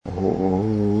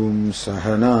ॐ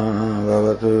सहना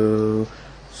भवतु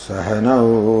सहनौ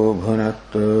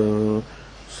भुनक्तु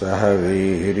सह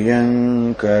वीर्यङ्करवावहै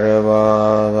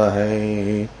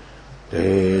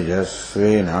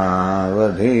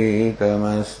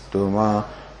तेजस्विनावधीतमस्तु मा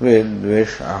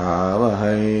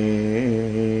विद्विषावहै।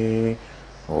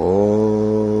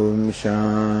 ॐ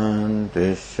शान्ति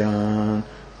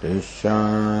शान्ति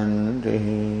शान्तिः।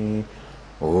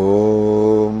 ॐ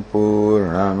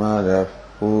पूर्णमदः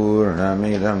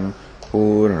पूर्णमिदं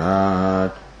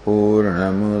पूर्णात्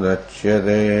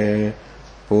पूर्णमुदच्यते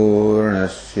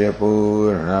पूर्णस्य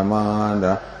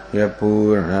पूर्णमादाय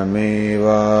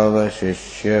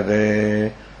पूर्णमेवावशिष्यते।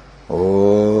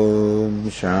 ॐ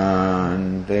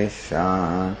शान्ति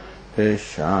शान्ति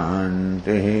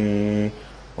शान्तिः।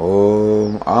 ॐ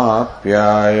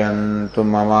आप्यायन्तु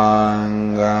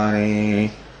ममाङ्गानि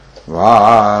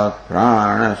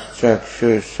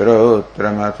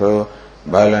वाक्प्राणश्चक्षुश्रोत्रमथो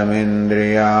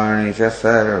बलमिन्द्रियाणि च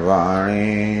सर्वाणि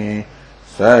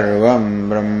सर्वं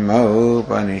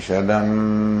ब्रह्मोपनिषदम्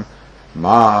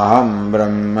माहं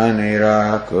ब्रह्म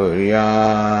निराकुर्याम्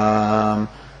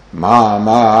मा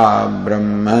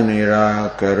ब्रह्म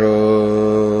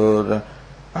निराकरोत्।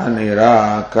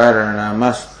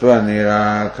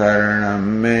 अनिराकरणमस्त्वनिराकरणं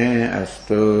मे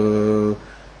अस्तु।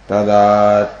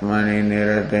 तदात्मनि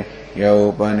निरते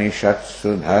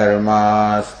यौपनिषत्सु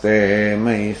धर्मास्ते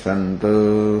मयि सन्तु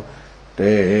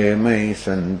ते मयि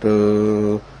सन्तु।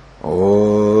 ॐ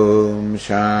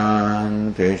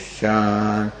शान्ति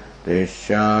शान्ति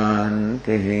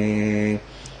शान्तिः।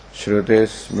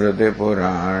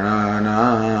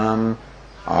 श्रुतिस्मृतिपुराणानाम्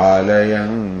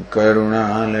आलयं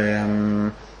करुणालयं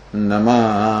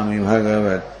नमामि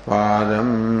भगवत्पादं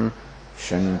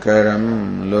शङ्करं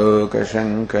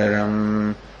लोकशङ्करं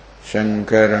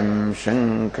शङ्करं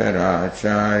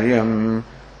शङ्कराचार्यं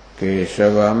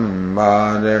केशवं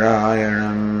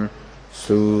बादरायणं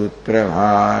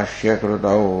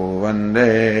सूत्रभाष्यकृतौ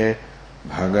वन्दे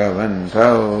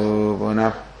भगवन्तौ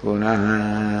पुनः पुनः।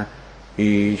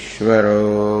 ईश्वरो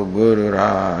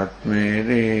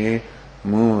गुरुरात्मेति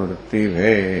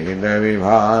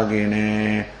मूर्तिभेदविभागिने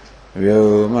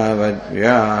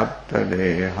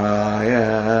व्योमवद्व्याप्तदेहाय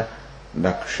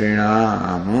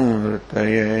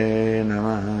दक्षिणामूर्तये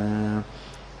नमः।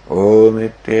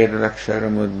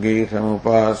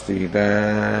 ओमित्येतदक्षरमुद्गीतमुपासीत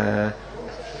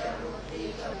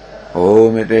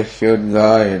ओमिति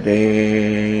ह्युद्गायते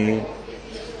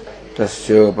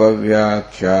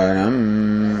तस्योपव्याख्यानम्।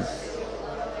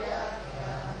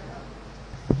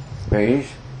 पेज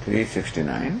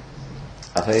 369।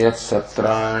 अथ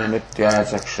यत्सत्राणि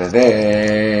मिथ्याचक्षते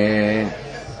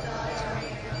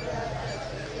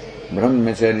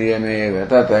ब्रह्मचर्यमेव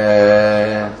तत्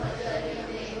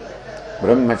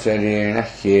ब्रह्मचर्येण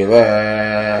ह्येव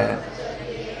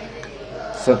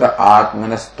सत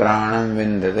आत्मनस्त्राणं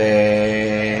विन्दते।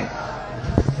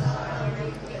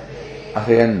 अथ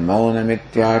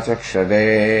यन्मौनमित्याचक्षते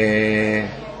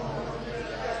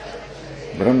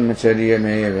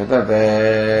ब्रह्मचर्यमेव तत्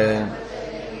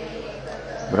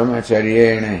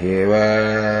ब्रह्मचर्येण ह्येव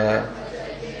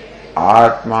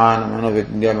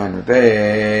आत्मानमनुविद्यमनुते।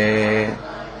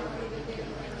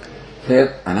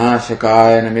 यत्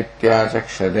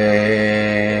अनाशकायनमित्याचक्षते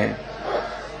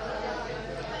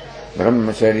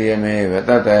ब्रह्मचर्यमेव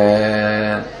तत्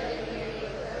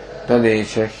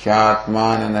तदेष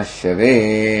ह्यात्माननश्यते।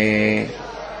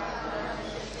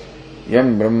 यं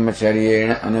ब्रह्मचर्येण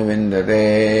अनुविन्दते।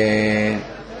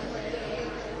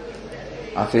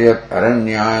 अथ यत्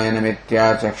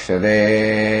अरण्यायनमित्याचक्षते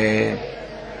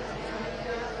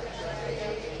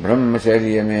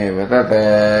ब्रह्मचर्यमेव तत्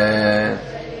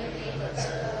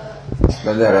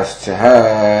तदरश्च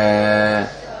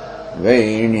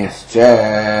वैण्यश्च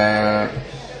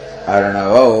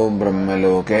अर्णवौ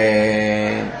ब्रह्मलोके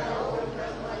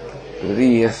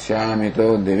तृतीयस्यामितो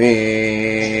दिवे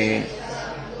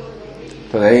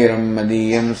तदैरं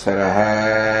मदीयं सरः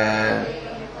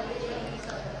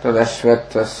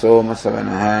तदश्वत्थः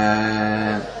सोमसवनः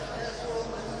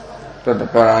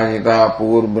तत्पराजिता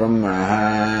पूर्ब्रह्मणः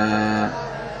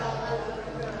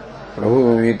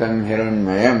प्रभुमितं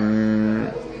हिरण्मयम्।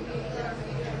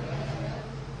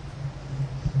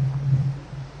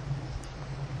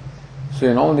 So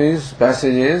in all these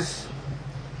passages,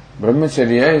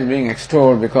 Brahmacharya is being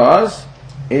extolled because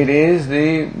it is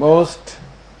the most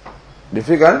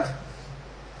difficult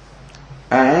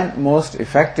and most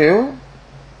effective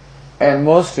and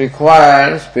most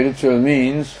required spiritual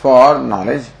means for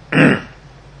knowledge.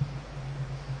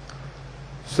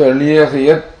 So earlier,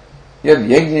 yad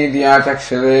yajna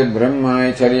idyachakshare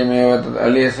brahmacharyameva,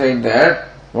 earlier said that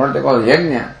what they call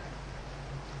yajna,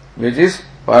 which is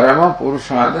Parama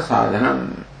Purushartha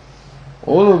Sadhanam.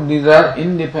 All of these are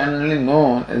independently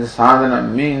known as the sadhana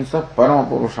means of Parama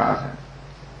Purushartha.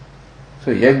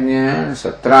 So Yajna,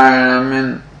 Satrayanam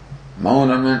and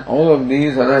Maunam and all of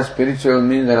these other spiritual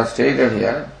means that are stated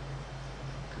here,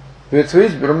 with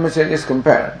which Brahmacharya is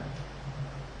compared.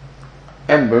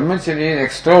 And Brahmacharya is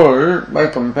extolled by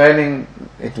comparing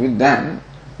it with them,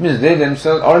 means they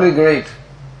themselves are already great.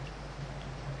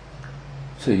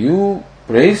 So you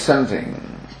praise something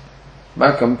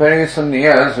by comparing it with something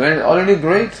else when it's already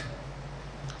great.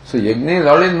 So Yajna is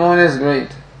already known as great.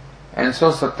 And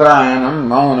so Satrayanam,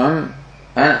 Maunam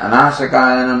and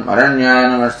Anasakayanam,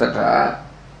 Aranyayanam, etc.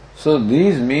 So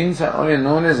these means are already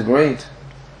known as great.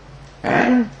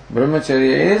 And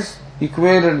Brahmacharya is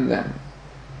equated with them.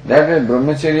 That way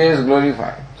Brahmacharya is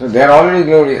glorified. So they are already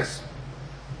glorious.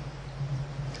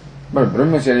 But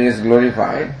Brahmacharya is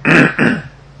glorified.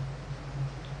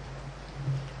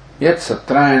 Yat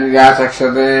Satrayana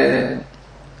Vyasakshate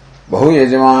Bahu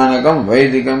Yajamanakam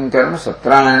Vaidikam Karma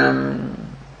Satrayanam.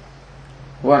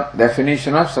 One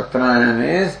definition of Satrayanam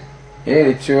is a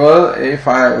ritual, a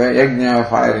fire, a yajna,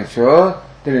 fire ritual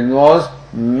that involves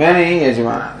many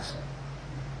yajmanas.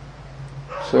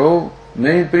 So,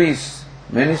 many priests,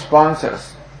 many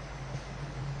sponsors.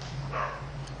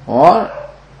 Or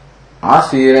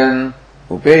Asiran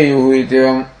Upeyuhu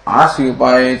Itivam Asi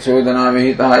Upaye Chodana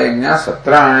Vihita Yajna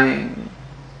Satrani.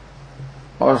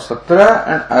 Or Satra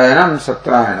and Ayanam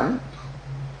Satrayanam.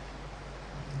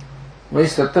 By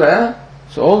Satra,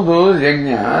 so all those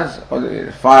yajnas or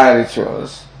the fire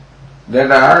rituals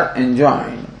that are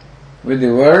enjoined with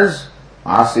the words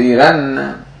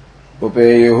Asiran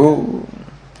Upeyuhu,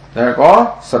 they are called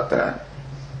Satra.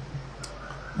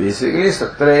 Basically,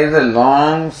 Satra is a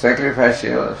long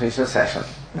sacrificial session.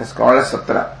 That's called a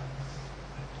Satra,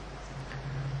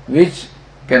 which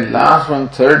can last from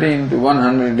 13 to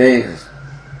 100 days.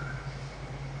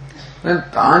 Then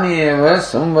Tani eva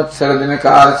samvatsara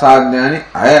dinakar sadhyani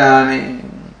ayarani.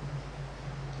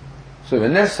 So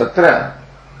when there's Satra,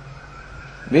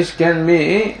 which can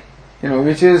be,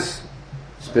 which is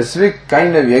specific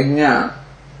kind of yajna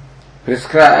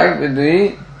prescribed with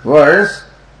the words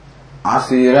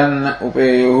Asiran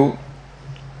Upeyuhu.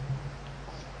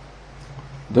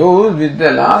 Those which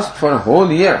they last for a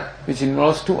whole year, which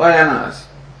involves 2 ayanas.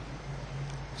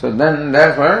 So then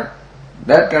therefore,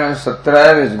 that kind of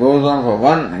Satra which goes on for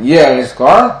 1 year is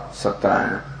called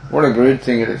Satrayana. What a great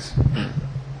thing it is.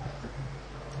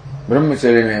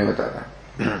 Brahmacharya mein batata.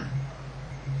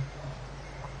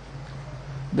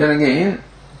 Then again,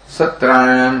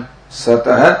 Satrayanam,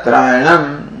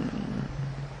 Satahatrayanam.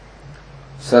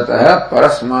 Satah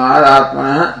parasmad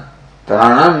atmana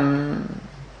taranam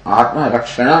atma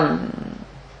rakshanam.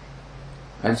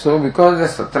 And so because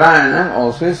the Satrayanam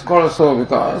also is called so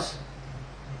because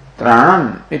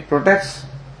Tranam, it protects.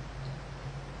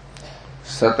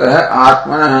 Satah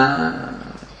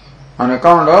atmana, on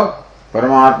account of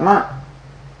Paramatma.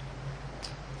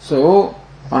 So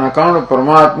on account of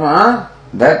Paramatma,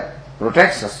 that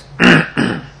protects us.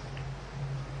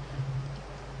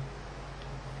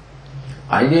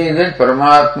 Idea is that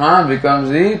Paramatma becomes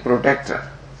the protector.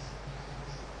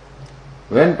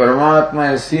 When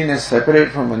Paramatma is seen as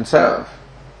separate from oneself,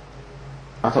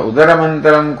 atha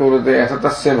udaramantaram kurute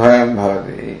asatasya bhayam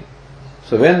bhavati.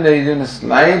 So when there is even a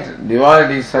slight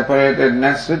duality,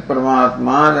 separatedness with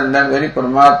Paramatma, then that very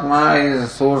Paramatma is a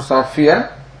source of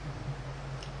fear.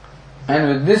 And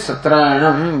with this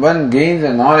Satrayanam, one gains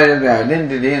the knowledge of the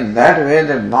identity, and that way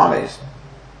that knowledge.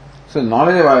 So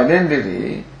knowledge of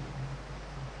identity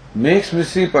makes me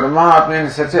see Paramatma in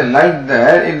such a light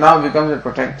that it now becomes a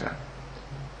protector.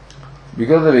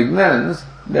 Because of ignorance,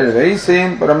 that very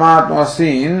same Paramatma was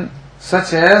seen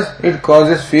such as it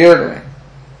causes fear to me.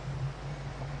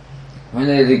 When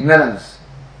there is ignorance,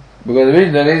 because of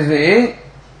which there is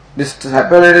this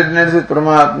separatedness with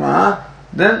Paramatma,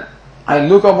 then I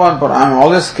look upon Paramatma, I am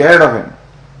always scared of him.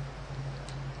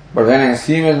 But when I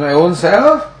see him as my own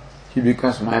self, he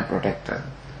becomes my protector.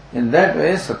 In that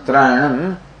way,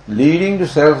 Satrayanam, leading to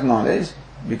self-knowledge,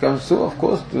 becomes so, of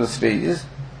course, to the stages,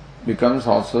 becomes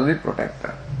also the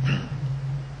protector.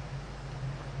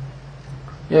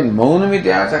 And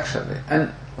Maunamidya Chakshate.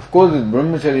 And of course, with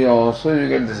Brahmacharya also you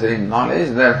get the same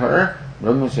knowledge, therefore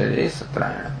Brahmacharya is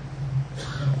Satrayana.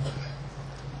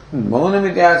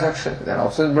 Maunamidya Chakshate. That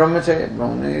also is Brahmacharya.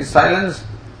 Brahmacharya is silence.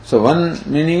 So one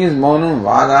meaning is Maunam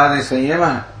Vagadi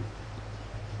Sanyama.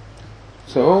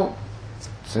 So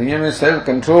Sanyam is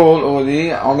self-control over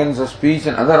the organs of speech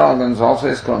and other organs also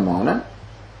is called Maunam.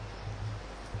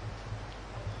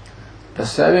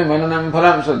 Tasyavi Mananam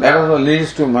Phalam. So that also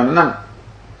leads to Mananam.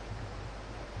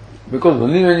 Because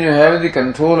only when you have the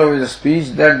control over the speech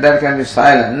that there can be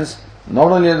silence,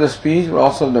 not only of the speech but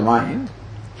also of the mind.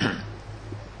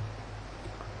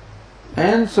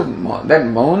 And so that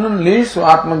maunam leads to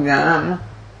Atmajnanam,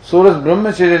 so does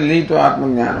Brahmacharya lead to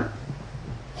Atmajnanam.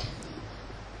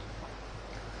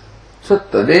 So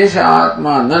Tadesha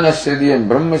Atma Nanashyati and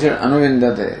Brahmacharya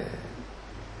Anuvindate.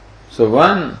 So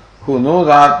one who knows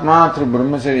Atma through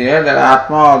Brahmacharya, that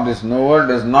Atma of this knower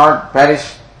does not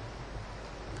perish.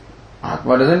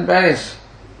 Atma doesn't perish.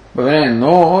 But when I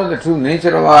know the true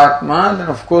nature of Atma, then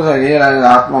of course I realize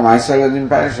Atma myself is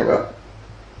imperishable.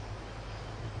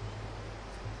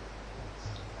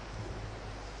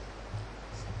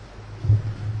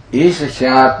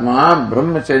 Ishashyatma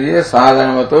brahmacharya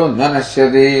sadhanavato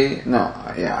nanashyati. No.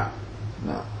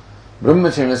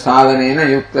 Brahmacharya sadhanena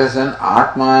yuktasan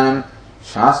atmanam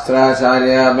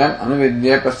shastracharya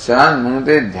anuvidya paschan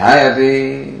manute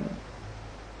dhyayati.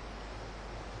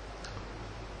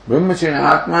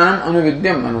 Brahmacharya atmanam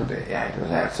anuvidyam manute. It was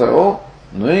that. So,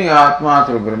 knowing Atma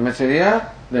through Brahmacharya,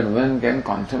 then one can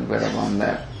contemplate upon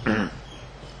that.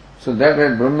 So that way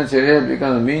Brahmacharya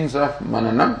becomes a means of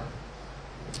mananam.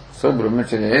 So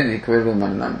Brahmacharya is equal to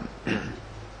Manam.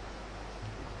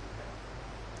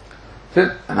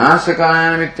 Fifth,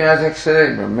 Anashakayanam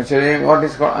ityasakshare. Brahmacharya, what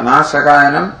is called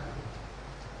Anashakayanam?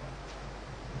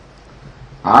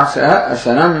 Asha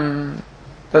ashanam.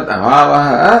 Tat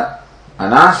avavaha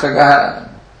anashakaha.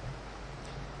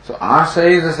 So Asha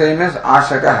is the same as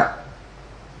Ashakaha.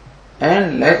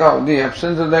 And lack of the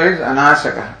absence of that is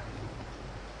Anashakaha.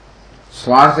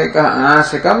 Swastika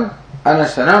anashakam.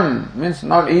 Anashanam means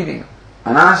not eating.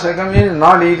 Anashakam means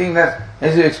not eating, that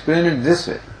as you explain it this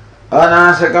way.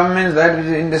 Anashakam means that which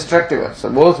is indestructible.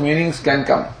 So both meanings can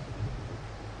come.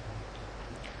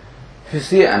 If you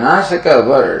see Anashaka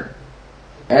word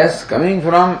as coming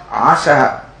from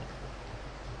Ashaha,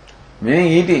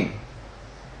 meaning eating,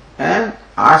 and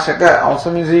Ashaka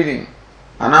also means eating.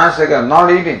 Anashaka, not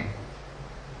eating.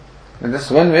 And this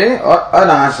one way, or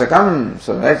Anashakam,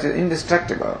 so that is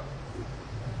indestructible.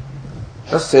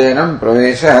 Tasyenam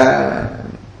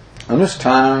pravesha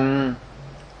anushtanam.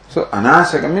 So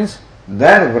anashaka means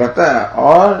that vrata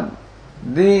or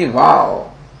the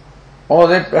vow or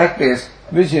that practice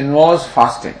which involves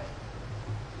fasting.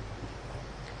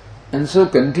 And so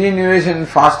continuation in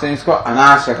fasting is called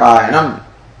anashakayanam.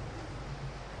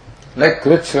 Like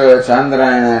Krucha,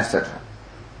 Chandrayana, etc.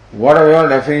 Whatever your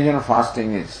definition of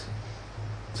fasting is.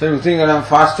 So you think that I am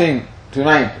fasting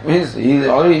tonight, means he is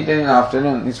already eaten in the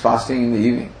afternoon, he is fasting in the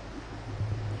evening.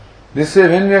 This way,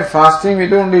 when we are fasting, we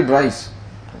don't eat rice.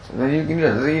 So then you can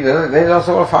eat, that is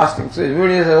also called fasting. So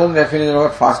everybody has their own definition of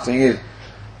what fasting is.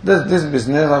 This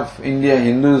business of India,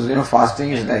 Hindus,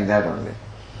 fasting is like that only.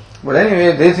 But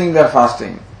anyway, they think they are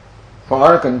fasting.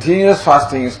 For continuous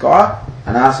fasting is called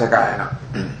anasakayana.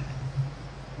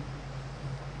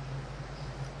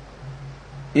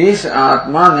 Ish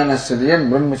atma nanasyatyam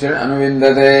brahmacharya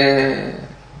anuvindate.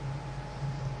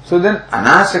 So then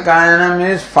anasakayana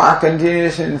means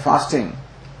continuation in fasting.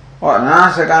 Or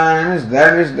anasakayana means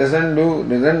that which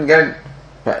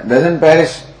doesn't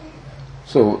perish.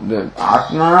 So the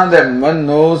atma that one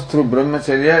knows through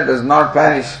brahmacharya does not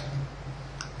perish.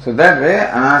 So that way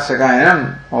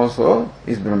anasakayanam also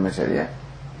is brahmacharya.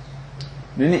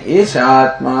 Meaning ish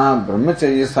atma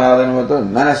brahmacharya sadhanavato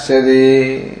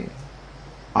nanashyati.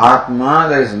 Atma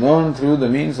that is known through the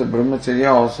means of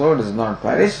brahmacharya also does not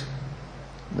perish.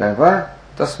 Therefore,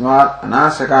 tasmat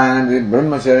anasakayanam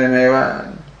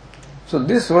brahmacharyameva. So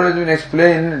this word has been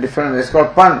explained in different ways. It's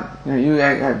called pan. You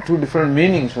have two different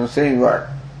meanings for the same word.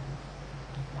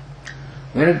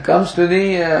 When it comes to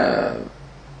the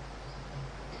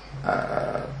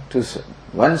to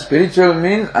one spiritual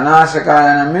means,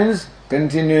 anasakayana means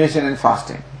continuation in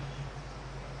fasting.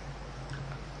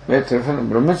 With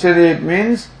brahmacharya it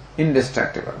means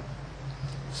indestructible.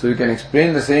 So you can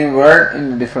explain the same word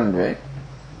in a different way.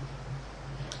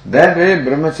 That way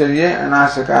brahmacharya and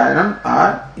anasakayanam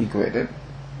are equated.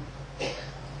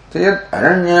 So yat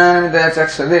aranyamita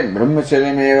chakshade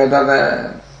brahmacharyameva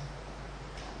tada.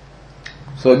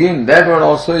 So again that word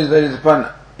also is there is upon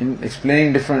in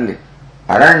explaining differently.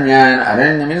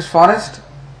 Aranya means forest.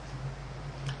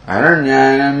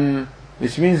 Aranyanam,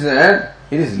 which means that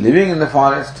it is living in the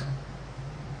forest.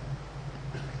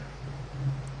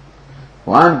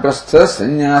 Vanprastha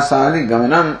sannyasadi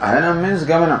gamanam. Ayanam means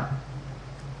gamanam.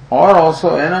 Or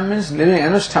also ayanam means living,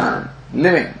 anushtanam,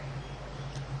 living.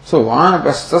 So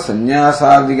vanprastha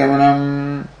sannyasadi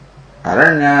gamanam,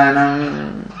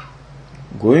 aranyanam,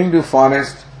 going to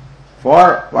forest.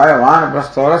 For why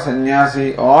vanprastha or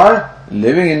sannyasi or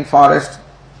living in forest.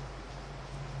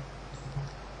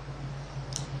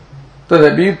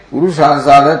 Tadapi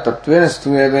Purusharthasada Tattvena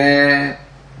Stuyate.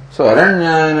 So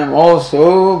Aranyanam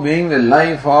also being the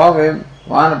life of a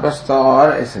Vanaprastha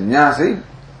or a sannyasi,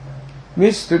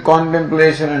 which through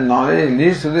contemplation and knowledge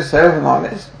leads to the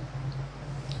self-knowledge.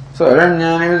 So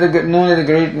Aranyanam is known as the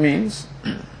great means.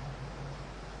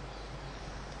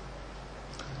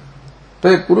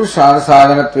 So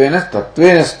Purusharthasadhanatvena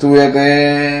tattvena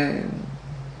stuyate.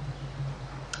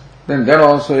 Then that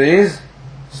also is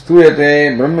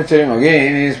stuyate. Brahmacharyam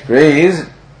again is praised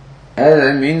as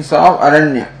a means of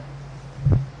aranya.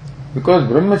 Because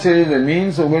brahmacharya is the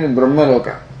means of going to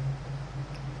Brahmaloka.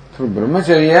 Through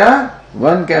brahmacharya,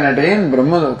 one can attain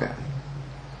Brahmaloka.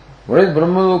 What is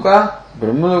Brahmaloka?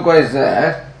 Brahmaloka is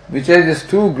that which has these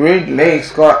two great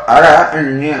lakes called Ara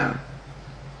and Nya.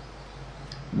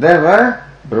 Therefore,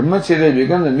 brahmacharya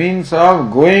becomes the means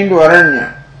of going to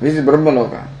Aranya, which is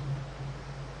Brahmaloka.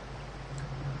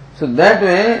 So that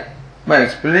way, by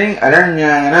explaining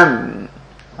Aranyayanam,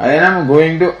 Ayanam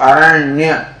going to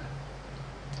Aranya,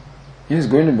 he is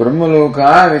going to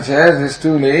Brahmaloka, which has these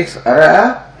two lakes,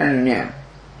 Ara and Nya.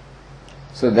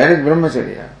 So that is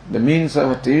Brahmacharya, the means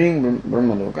of achieving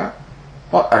Brahmaloka.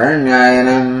 Or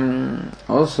Aranyayanam,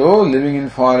 also living in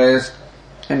forest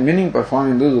and meaning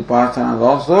performing those upasanas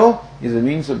also is a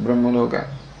means of Brahmaloka.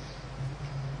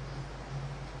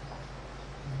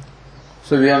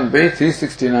 So we are on page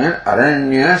 369,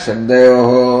 Aranya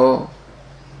Shabdayoho,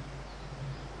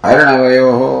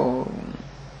 Aranavayoho.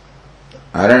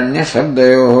 Aranya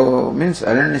Shabdayoho means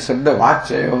Aranya Shabda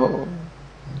Vachayoho.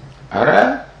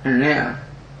 Ara and Nya.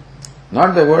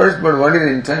 Not the words, but what is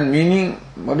intended, meaning,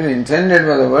 what is intended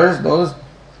by the words,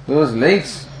 those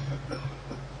lakes.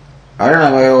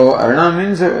 Aranavayoho, Arana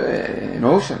means an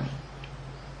ocean.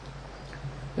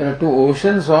 There are two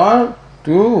oceans or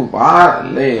two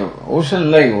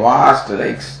ocean-like vast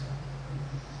lakes.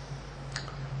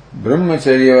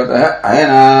 Brahmacharya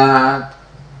Ayanat.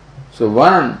 So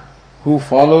one who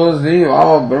follows the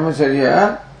vow of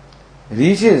Brahmacharya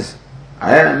reaches.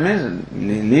 Ayana means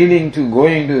leading to,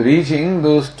 going to, reaching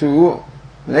those two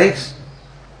lakes.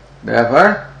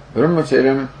 Therefore,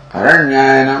 Brahmacharyam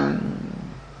Aranyayanam.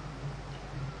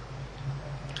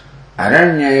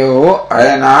 Aranyayo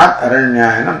Ayanat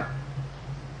Aranyayanam.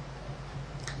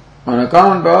 On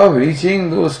account of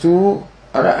reaching those two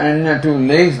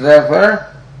lakes, therefore,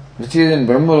 which is in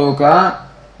Brahmaloka,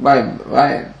 by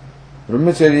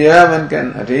Brahmacharya one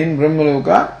can attain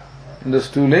Brahmaloka in those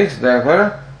two lakes,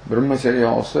 therefore Brahmacharya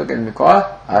also can be called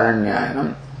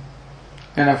Aranyayanam.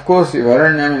 And of course, if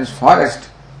Aranya means forest,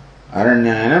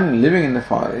 Aranyayanam living in the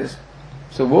forest.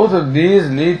 So both of these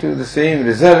lead to the same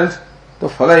result. So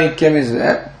Phalaikyam is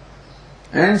there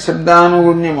and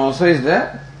Shabdanugunyam also is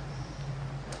there.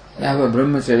 Therefore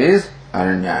Brahmacharya is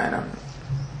Aranyayanam.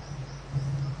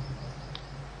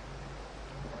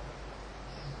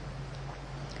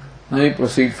 Now we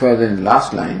proceed further in the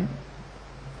last line.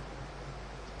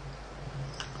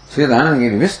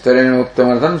 Siddhanagiri Vistarena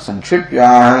Uktamartam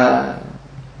Sankshipyaha.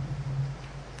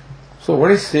 So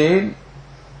what is said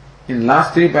in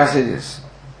last three passages?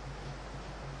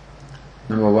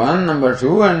 Number 1, number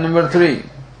 2 and number 3.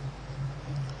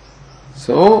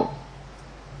 So,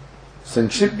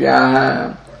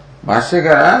 Sankshipyaha,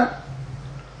 Bhashyakara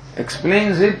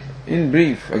explains it in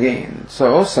brief again.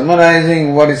 So,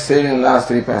 summarizing what is said in the last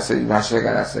three passages,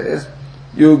 Bhashyakara says,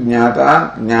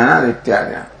 Yujñāta Jnāna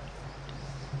Ityādya.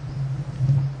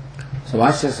 So,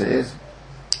 Bhashya says,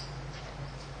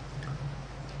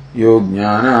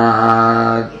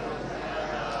 Yujñānāt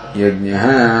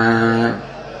Yajñah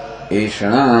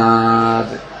Eshanāt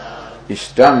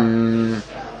Ishtam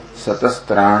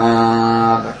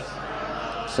Satastranāt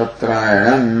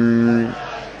Satrayanam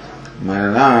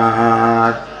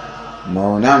Mananāt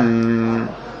Maunam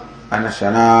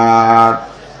Anashanāt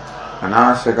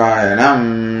Anasakayanam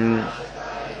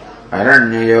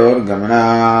Aranyayor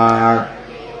Gamanāt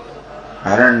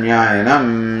Aranyayanam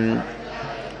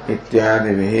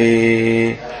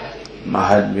Ityadivihi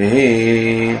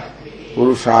Mahadvihi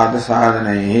Purushartha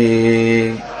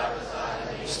sadhanaihi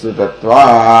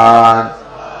Stutatvat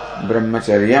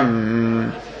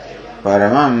Brahmacharyam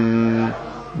Paramam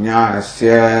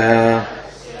Jnanasya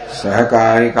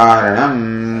Sahakari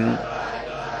Karanam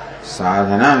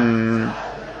Sadhanam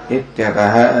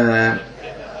Ityatah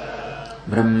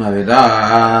Brahmavida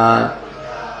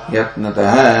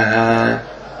Yatnatah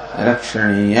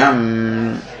Rakshaniyam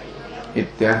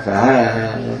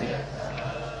Ityarthah.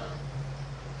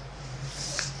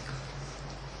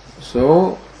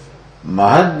 So,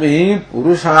 Mahadvihi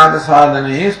Purushartha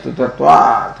sadhanahi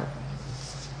stutatvat.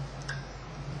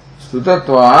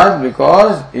 Stutatvat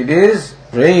because it is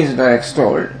praised or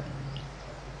extolled.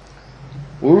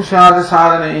 Purushartha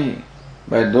sadhanahi,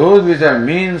 by those which are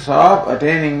means of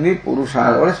attaining the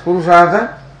Purushartha. What is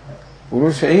Purushartha?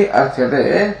 Purushahi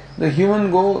arthyate, the human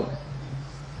goal.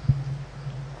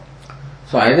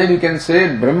 So either you can say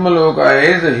Brahmaloka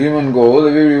is the human goal,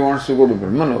 everybody wants to go to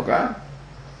Brahmaloka,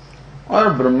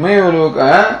 or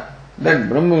Brahmayaloka, that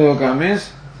Brahmaloka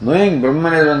means knowing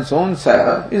Brahman as one's own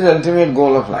self is the ultimate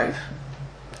goal of life.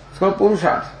 It's called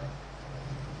Purushartha.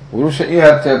 Purushahi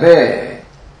arthyate,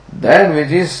 that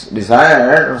which is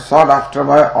desired or sought after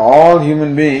by all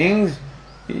human beings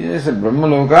is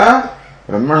Brahmaloka,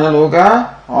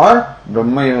 Brahmanaloka or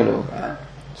Brahmayaloka.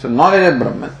 So knowledge of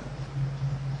Brahman.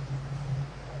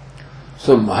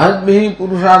 So Mahadbhi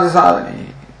Purushartha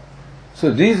sadhani.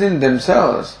 So these in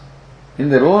themselves, in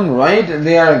their own right,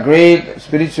 they are great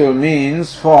spiritual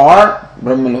means for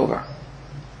Brahmaloka.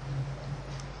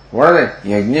 What are they?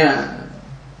 Yajna.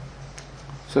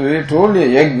 So we told you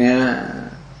Yajna,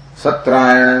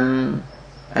 Satrayanam,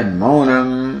 and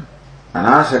Maunam,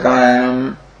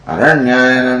 Anashakayanam,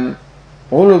 Aranyayanam,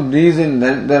 all of these in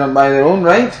them, by their own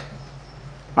right,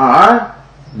 are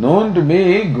known to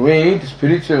be great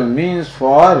spiritual means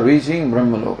for reaching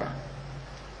Brahmaloka.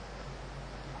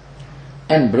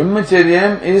 And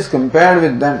Brahmacharyam is compared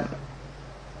with them.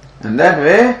 And that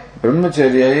way,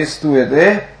 Brahmacharya is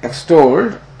stuyate,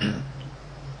 extolled.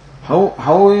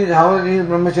 How is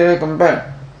Brahmacharya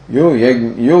compared? Yo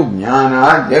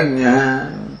jnana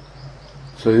yajna.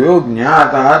 So yo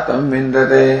jnata tam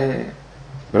vindate.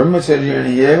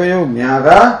 Brahmacharyani eva yo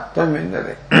jnata tam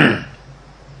vindate.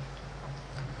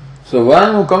 So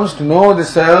one who comes to know the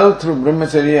self through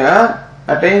Brahmacharya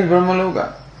attains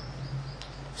Brahmaloka.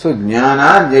 So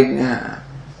jnana yajna.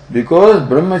 Because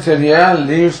Brahmacharya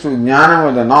leads to jnana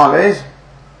with the knowledge,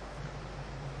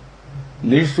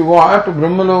 leads to what? To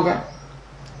Brahmaloka.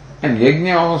 And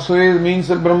yajna also is means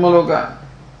of Brahmaloka.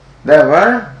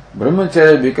 Therefore,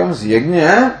 Brahmacharya becomes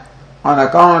yajna on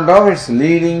account of its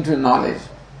leading to knowledge.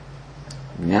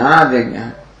 Jnana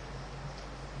yajna.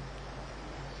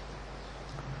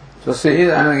 So says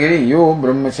Anagiri, yo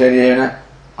brahmacharyena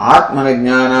atmana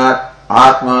jnanat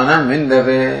atmana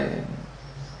vindate.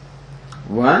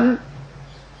 One,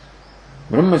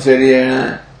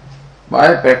 brahmacharyena,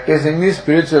 by practicing the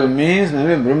spiritual means,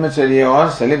 namely brahmacharya or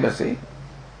celibacy,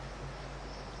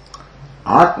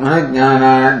 atmana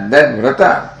jnanat, that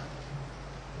vrata,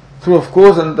 through of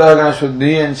course antahkarana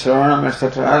shuddhi and shravanam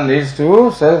etc. leads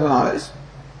to self-knowledge.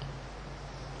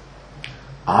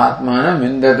 Atmana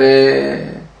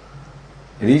vindate,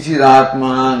 reaches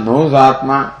Atma, knows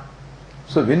Atma.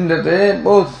 So Vindate,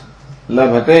 both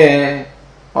Labhate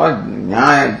or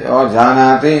Nyaya or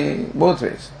Janate, both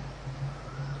ways.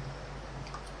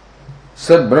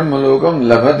 Sat Brahmalokam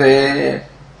Labhate.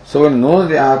 So one knows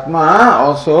the Atma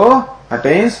also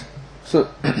attains. So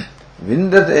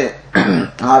Vindate,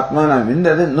 Atmana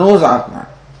Vindate knows Atma.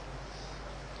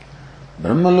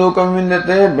 Brahmalokam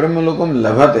Vindate, Brahmalokam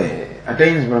Labhate,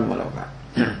 attains Brahmaloka.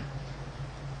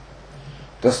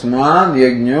 Tasmad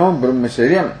yajno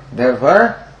brahmacharyam.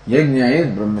 Therefore, yajna is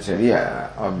brahmacharya,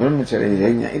 or brahmacharya is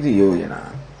yajna, iti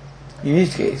yojana. In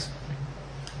each case,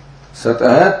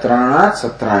 satah tranat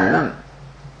satrayanam.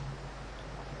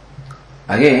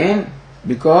 Again,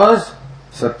 because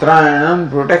satrayanam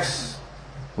protects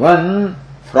one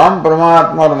from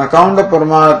Paramatma, or on account of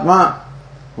Paramatma,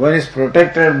 one is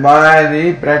protected by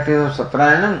the practice of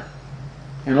satrayanam,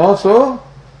 and also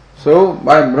so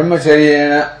by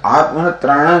brahmacharya atmana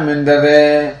tranam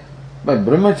vindate. By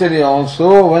brahmacharya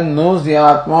also one knows the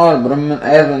Atma or Brahman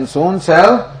as one's own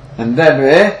self, and that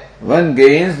way one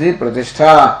gains the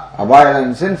pratishtha,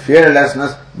 abidance in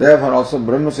fearlessness. Therefore also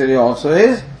brahmacharya also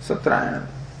is satrayanam.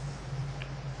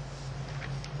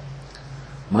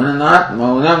 Mananat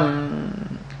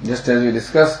maunam, just as we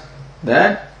discussed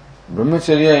that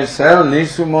brahmacharya itself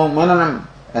leads to mananam,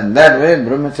 and that way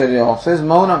brahmacharya also is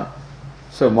maunam.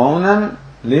 So maunam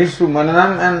leads to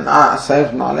mananam and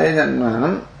self-knowledge and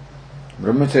mananam.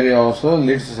 Brahmacharya also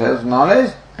leads to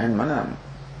self-knowledge and mananam.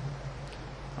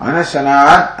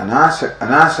 Anashanat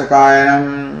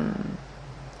anashakayanam.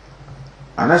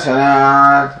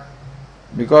 Anashanat,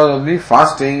 because of the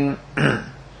fasting.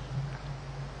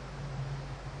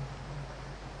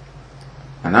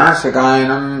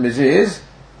 Anashakayanam, which is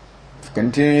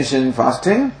continuation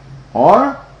fasting,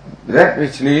 or that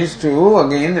which leads to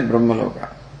again the Brahmaloka.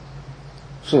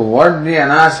 So what the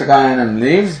Anashakayanam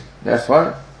leads, that's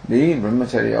what the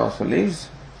Brahmacharya also leads.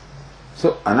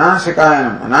 So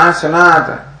Anashakayanam,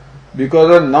 Anashanat,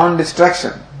 because of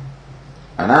non-distraction.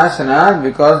 Anashanat,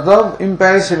 because of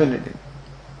imperishability.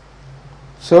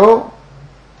 So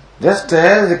Just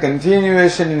as the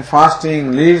continuation in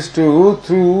fasting leads to,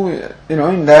 through,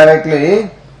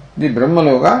 indirectly, the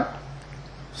Brahmaloka,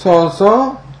 so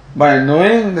also by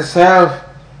knowing the self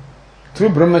through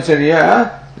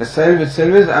Brahmacharya, the self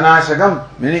itself is anashakam,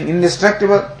 meaning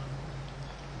indestructible.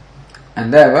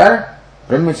 And therefore,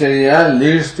 Brahmacharya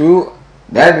leads to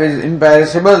that which is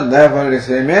imperishable, therefore the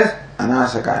same as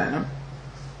anashakayanam.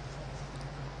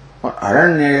 Or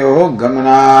aranyayo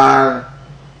gamanar.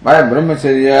 By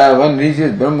Brahmacharya, one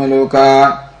reaches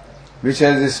Brahmaloka, which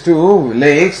has these two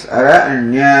lakes,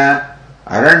 Aranya,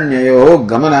 Aranyayo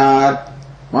Gamanat,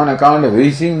 on account of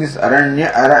reaching this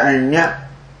Aranya.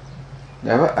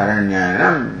 Therefore,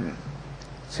 Aranyanam.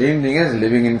 Same thing as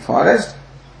living in forest,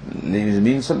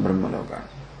 means of Brahmaloka.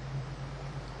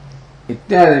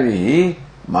 Ityadibhi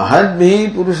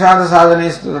Mahadbhi Purushada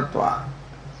Sadhanestu Tattva.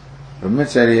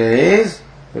 Brahmacharya is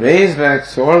praised or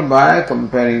extolled by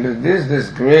comparing to this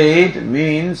great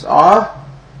means of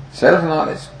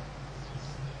self-knowledge.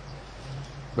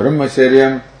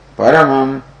 Brahmacharyam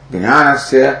paramam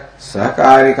jnanasya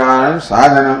sahakarikaram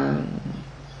sadhanam.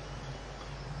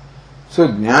 So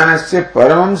jnanasya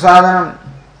paramam sadhanam.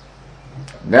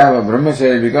 Therefore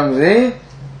Brahmacharya becomes a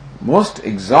most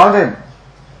exalted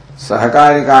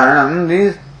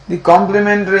sahakarikaranam, the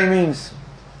complementary means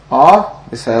of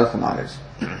the self-knowledge.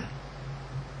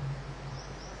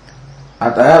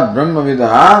 Atah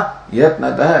Brahmavida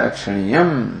yatnatah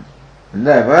rakshaniyam.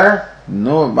 Therefore,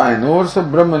 by knowers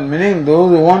of Brahman, meaning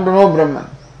those who want to know Brahman.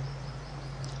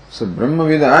 So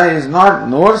Brahmavida is not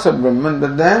knowers of Brahman,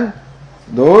 but then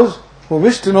those who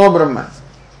wish to know Brahman.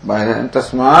 By then,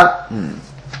 tasmat.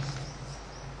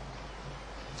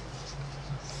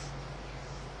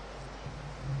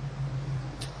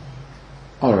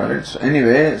 Alright, so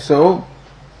anyway, so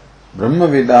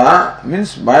Brahmavida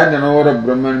means by the knower of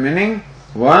Brahman, meaning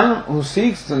one who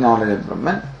seeks the knowledge of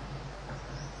Brahman.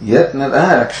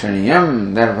 Yatnatah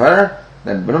rakshaniyam. Therefore,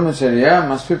 that Brahmacharya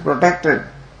must be protected,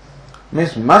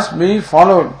 means must be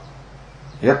followed.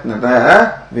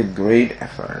 Yatnatah, with great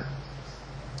effort.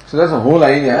 So that's the whole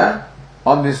idea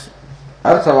of this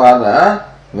Arthavada,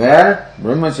 where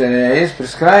Brahmacharya is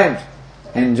prescribed,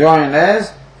 enjoined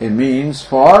as a means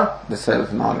for the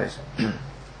self-knowledge.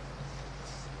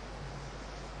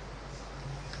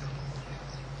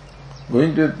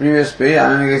 Going to the previous page,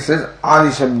 Anandagiri says, Adi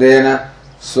Shabdena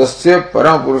Swasya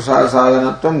Paramapurusha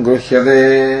Sadhanatvam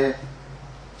Grushyate.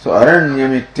 So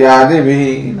Aranyam Ityadi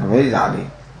Bhi, where is Adi?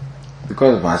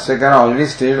 Because Bhashyakara already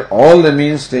stated all the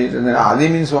means stated, and then Adi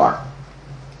means what?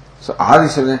 So Adi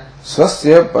Shabdena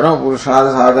Swasya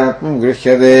Paramapurusha Sadhanatvam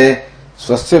Grushyate.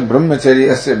 Swasya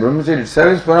Brahmacharya, Brahmacharya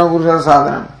itself is Paramapurusha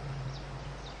Sadhanam.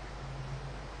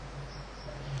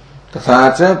 तथा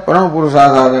च परम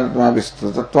पुरुषासाधनत्वा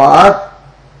विस्तृतत्वात्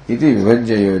इति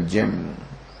विभज्य योज्यम्.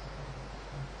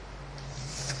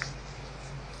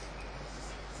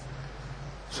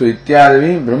 So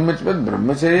ityadi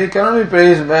brahmacharya cannot be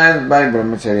praised by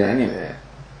brahmacharya anyway.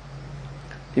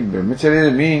 If brahmacharya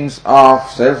is the means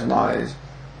of self-knowledge,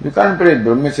 you can't praise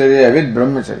brahmacharya with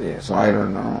brahmacharya. So I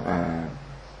don't know.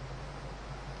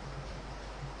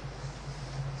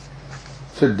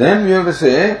 So then we have to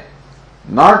say,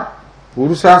 not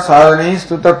Purusha sadhane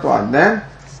stutatvad, then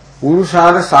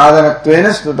Purushada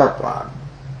sadhanatvena stutatvad.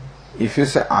 If you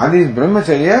say Adi is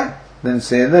Brahmacharya, then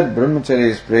say that Brahmacharya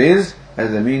is praised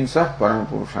as a means of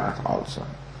Paramapurushartha also.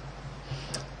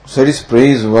 So it is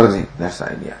praiseworthy, that's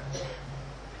the idea.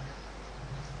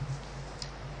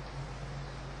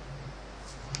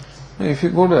 If you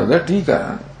go to other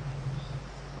Tika,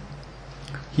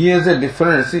 he has a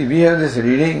difference. See, we have this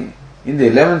reading in the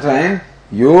 11th line,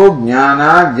 Yog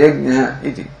Jnana Jagnya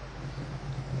iti.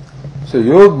 So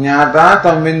Yog Jnata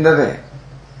Tam Vindate.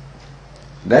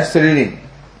 That's the reading.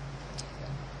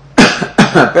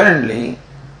 Apparently,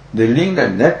 the reading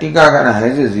that Tikakara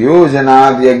has is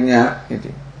Yojanad Yajna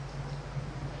iti.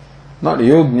 Not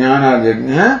Yog Jnana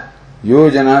Yajna,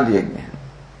 Yojanad Yajna.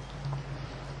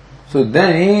 So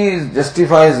then he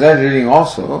justifies that reading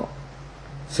also.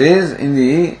 Says in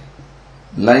the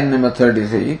line number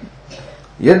 33,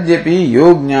 यद्यपि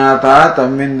योग ज्ञाता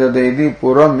तम्विन्दते इति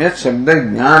पूर्वं यत् शब्द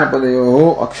ज्ञान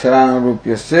पदयोः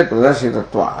अक्षरानुरूप्यस्य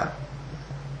प्रदर्शितत्वात्.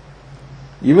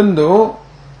 Even though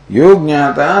योग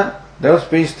ज्ञाता, that was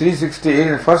page 368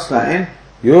 in the first line,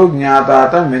 योग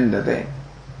ज्ञाता तम्विन्दते.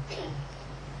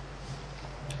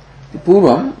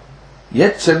 पूर्वं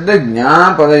यत् शब्द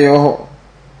ज्ञान पदयोः.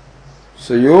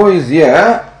 So yo is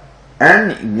here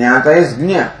and jnata is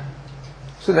gnya.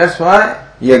 So that's why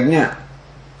yajna.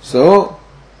 So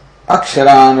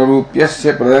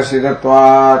aksharanurupyasya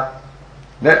pradarshitattvat.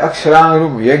 That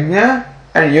aksharanurupya yajna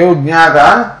and yog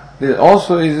jnata there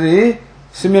also is the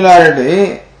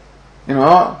similarity,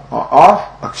 of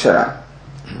Akshara,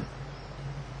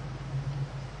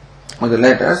 or the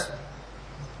letters.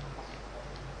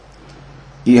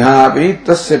 Ihapi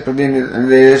tasya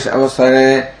pradinidesh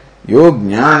avasare yog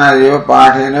jnana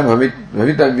pathena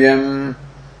bhavitavyam.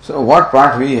 So what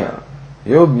part we have?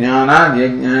 Yog jnana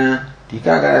yajna.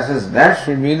 Tikakara says that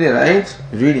should be the right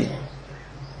reading.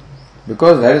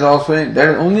 Because that is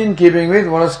only in keeping with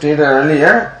what was stated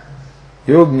earlier.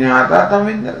 Yog jnata tam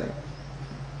vindate.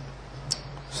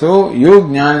 So yog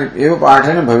jnana eva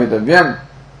pathena bhavitavyam.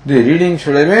 The reading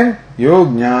should have been yog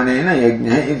jnanena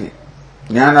yajna iti.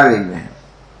 Jnana yajna.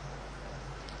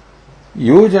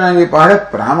 Yojana ki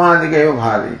path pramadika eva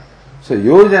bhavi. So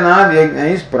yojana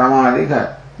yajna is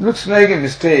pramadika. Looks like a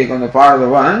mistake on the part of the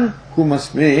one who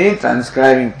must be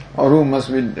transcribing or who must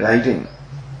be writing.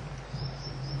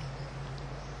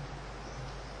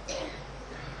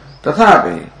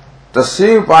 Tathapi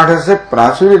tasya pathasya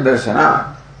prachurya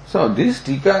darshana. So these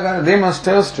Tikakara, they must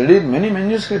have studied many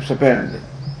manuscripts apparently.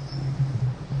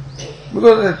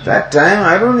 Because at that time,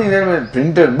 I don't think there were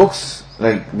printed books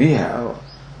like we have.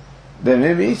 There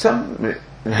may be some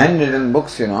handwritten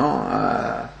books, he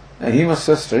must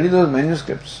have studied those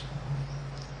manuscripts.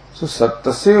 So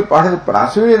Sattasya Pathasya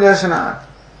Prachurya Darshana.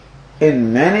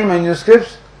 In many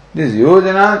manuscripts, this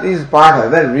Yojana is Patha.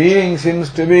 That reading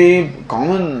seems to be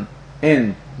common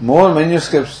in more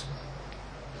manuscripts.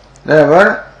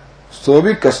 Therefore,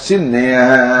 Sobi Kaschin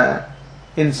Neya.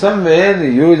 In some way, the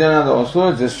Yojana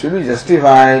also should be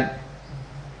justified.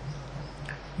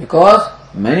 Because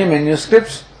many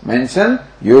manuscripts mention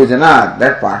Yojana,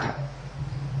 that Patha.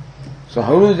 So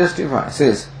how do you justify? It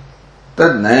says,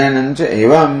 Tad Nayanancha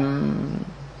Evam.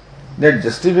 That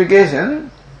justification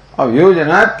of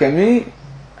Yojana can be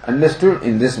understood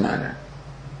in this manner.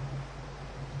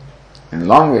 In a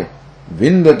long way.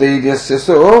 Vindate idyasya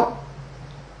so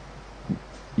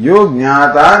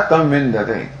Yojñata tam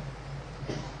vindate.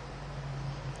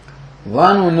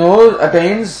 One who knows,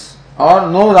 attains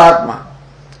or knows Atma.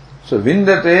 So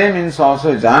Vindate means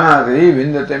also Janati,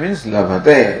 Vindate means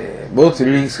Labhate. Both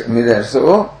readings can be there.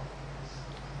 So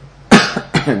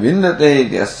Vindate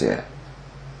idyasya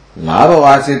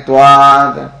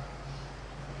Labhavasitvad.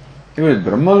 If it is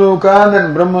Brahmaloka,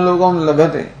 then Brahmalokam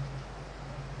labhate.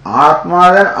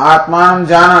 Atma, then Atmanam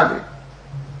janati.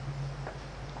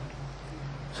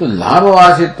 So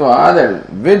Labhavasitvad,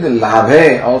 with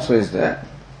Labhe also is there.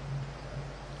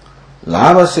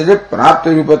 Labhasya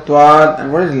prapti rupatvad.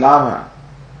 And what is Labha?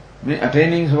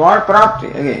 Attaining is what? Prapti.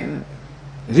 Again,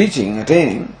 reaching,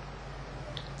 attaining.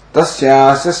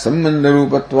 Tasyasya sambandha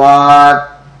rupatvad.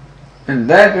 And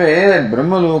that way, that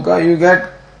Brahmaloka, you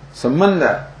get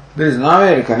sambandha. There is now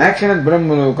a connection with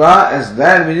Brahmaloka as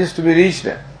that which is to be reached.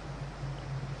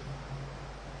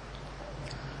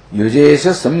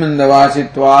 Yujesha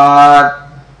sambandhavasitvat.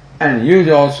 And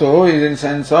yuj also is in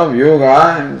sense of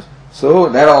yoga, and so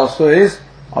that also is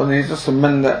of the nature of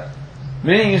sambandha.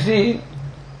 Meaning, you see,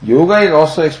 yoga is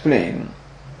also explained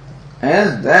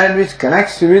as that which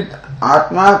connects with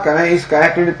Atma is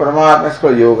connected with Paramatma, it's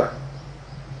called yoga.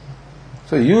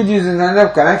 So yuj is in sense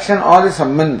of connection or the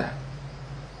sambandha.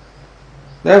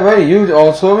 Therefore, yuj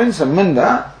also means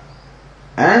sambandha,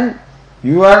 and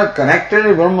you are connected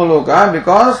with Brahmaloka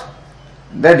because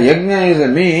that yajna is a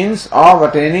means of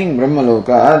attaining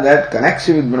Brahmaloka, that connects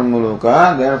you with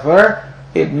Brahmaloka, therefore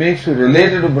it makes you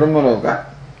related to Brahmaloka.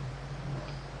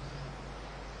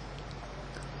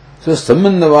 So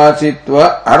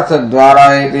sambandhavachitva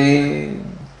arthadvara iti.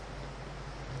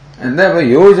 And therefore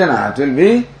yojana will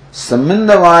be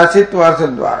sambandhavachitva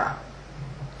arthadvara.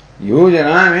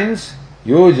 Yojana means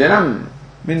yojanam,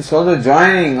 means also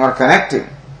joining or connecting.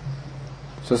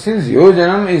 So since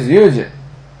yojanam is yoj,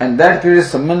 and that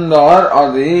creates sambandha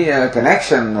or the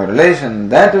connection or relation,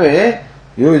 that way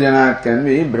yojana can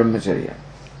be brahmacharya.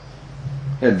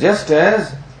 Just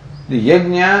as the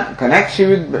yajna connects you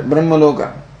with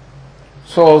Brahmaloka,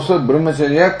 so also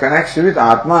brahmacharya connects you with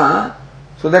Atma.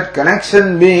 So that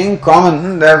connection being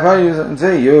common, therefore you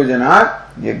say yojana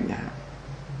yajna.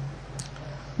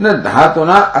 Na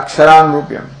dhatuna aksharam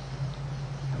rupyam.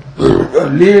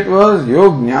 Early it was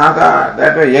yognyata,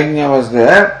 that way yajna was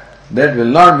there. That will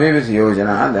not be with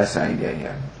yojana, that's the idea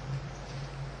here.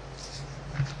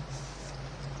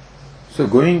 So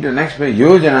going to next page,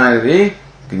 yojana is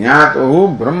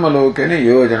jnatahu brahmalokene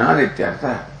yojana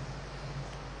ityartha.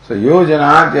 So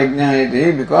yojana yajna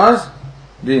iti, because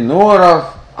the knower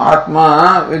of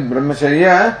Atma with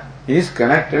brahmacharya is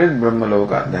connected with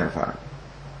Brahmaloka, therefore.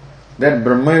 That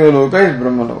Brahmayoloka is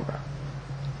Brahmaloka.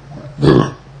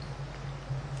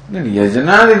 Then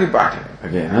yajana is the part.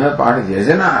 Again, another part is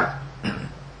yajana.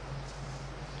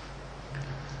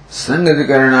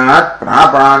 Sangadikaranat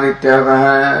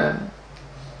prapanadityartah.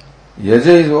 Yaja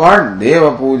is what?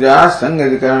 Deva puja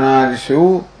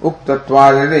sangadikaranadishu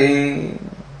uktattvadade.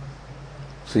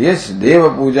 So yes,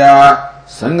 Deva puja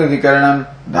sangadikaranam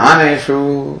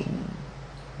daneshu.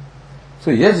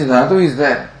 So yes, dhatu is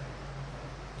there.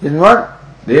 In what?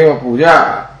 Deva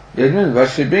puja. It means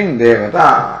worshipping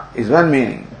Devata is one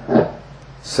meaning.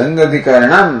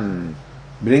 Sangadikaranam,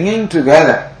 bringing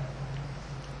together.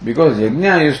 Because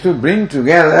Yajna used to bring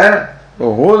together the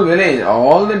whole village,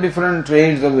 all the different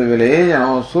trades of the village, and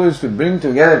also used to bring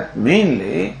together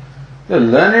mainly the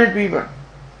learned people.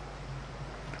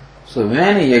 So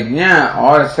when a Yajna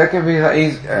or a sacrifice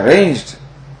is arranged,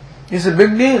 it's a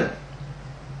big deal.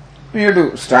 We have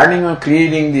to starting of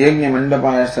creating the Yajna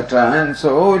Mandapa, etc. And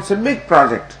so it's a big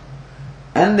project.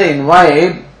 And they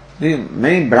invite the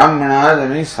many Brahmanas and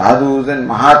many sadhus and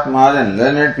Mahatmas and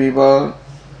learned people.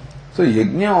 So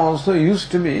Yajna also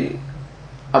used to be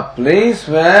a place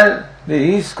where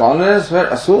the scholars were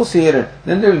associated.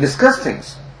 Then they will discuss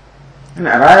things and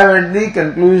arrive at the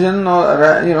conclusion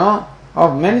or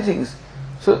of many things.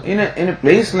 So in a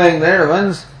place like that,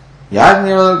 once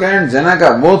Yajnavalkya and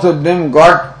Janaka, both of them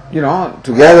got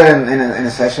together in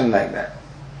a session like that,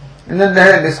 and then they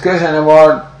had a discussion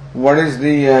about what is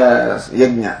the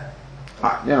Yajna,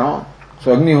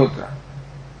 so Agnihotra,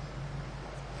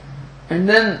 and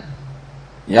then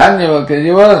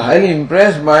Yajnavalkya was highly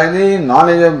impressed by the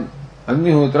knowledge of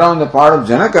Agnihotra on the part of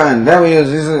Janaka, and that way he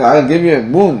says, I'll give you a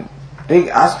boon.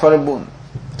 Ask for a boon.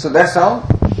 So that's how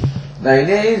the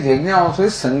idea is. Yajna also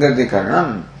is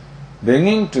Sangadikaranam,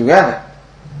 bringing together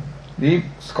the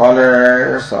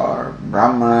scholars or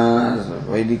Brahmanas,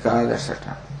 or Vedikas,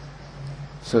 etc.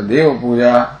 So Deva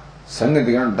Puja,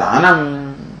 Sangadikaranam,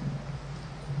 Dhanam.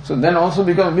 So then also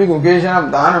becomes a big occasion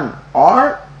of Dhanam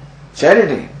or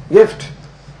charity, gift.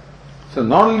 So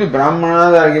not only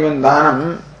Brahmanas are given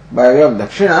Dhanam by way of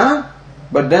Dakshina,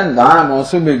 but then Dhanam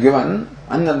also be given,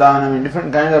 Annadhanam, in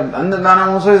different kinds of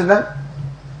Annadhanam also is done.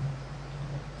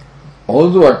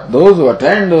 Also those who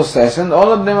attend those sessions,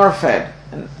 all of them are fed.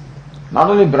 And not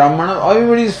only Brahmana,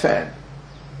 everybody is fed.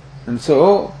 And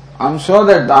so I'm sure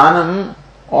that Dhanam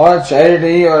or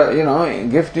charity or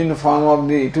gift in the form of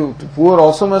to poor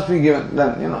also must be given,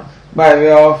 then by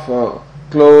way of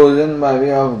clothes and by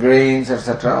way of grains,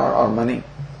 etc., or money.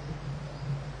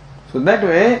 So that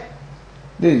way,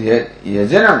 the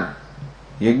Yajanam,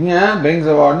 Yajna brings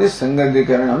about this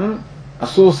Sangadikaranam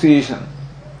association.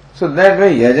 So that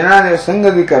way, Yajana is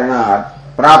Sangadikaranat,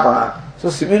 Prapanat. So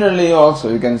similarly also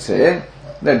you can say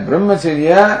that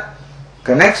Brahmacharya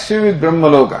connects you with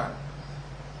Brahmaloka,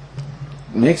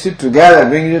 makes it together,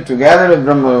 brings you together with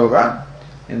Brahmaloka.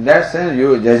 In that sense,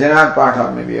 Yajana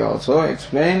Patha may be also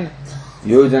explained,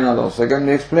 Yojana also can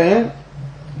be explained,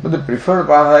 but the preferred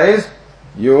Patha is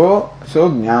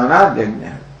Jnana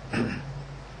Yajna.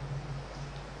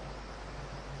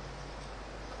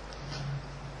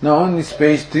 Now on this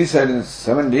page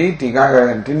 370,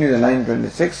 Tikakara continues in line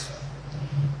 26.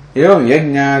 Evam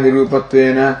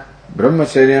yajnādirūpatvena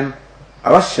brahmacharyam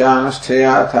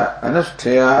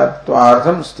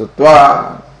avasyanusthayatvartham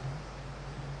stutva.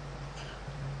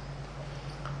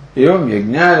 Evam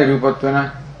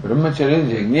yajnādirūpatvena brahmacharyam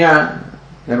yajna.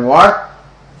 Then what?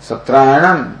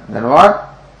 Satrayanam. Then what?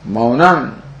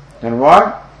 Maunam. Then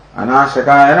what?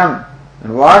 Anashakayanam.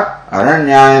 Then what?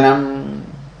 Aranyayanam.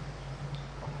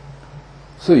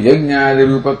 So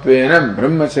yajnādirūpatvena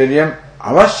brahmacharyam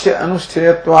avasya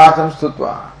anusthayatvatam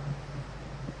stutva.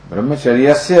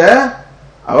 Brahmacharyasya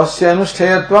avasya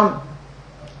anusthayatvam.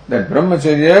 That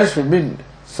brahmacharya should be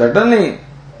certainly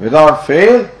without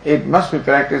fail, it must be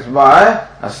practiced by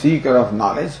a seeker of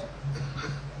knowledge.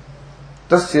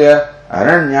 Tasya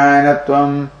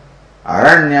aranyayanatvam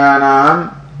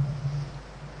aranyanam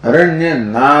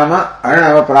aranyanama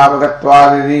aranava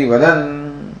prapakattvadidi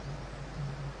vadan.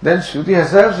 Then Shruti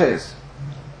herself says,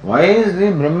 why is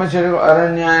the brahmacharya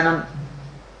aranyayanam?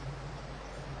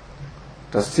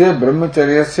 Tasya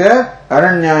brahmacharyasya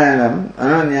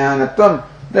aranyanatvam.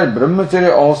 That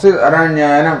brahmacharya also is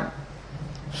aranyayanam.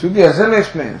 Shruti herself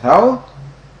explains how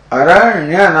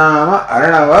aranyanama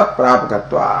aranava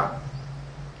prapakatva.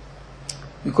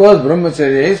 Because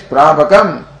brahmacharya is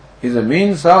prapakam, is a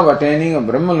means of attaining a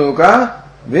brahmaloka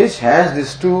which has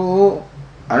these two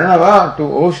aranava, two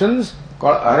oceans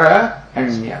called Ara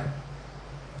and Nya.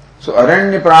 So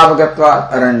Aranya Prabhakatva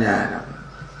Aranyayanam.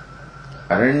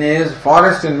 Aranya is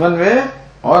forest in one way,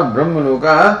 or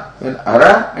Brahmaloka when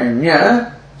Ara and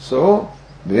Nya, so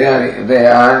they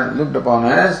are looked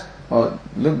upon as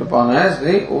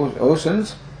the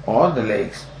oceans or the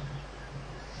lakes.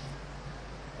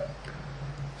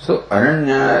 So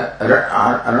aranya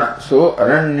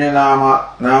nama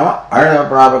arana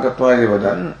prapakatva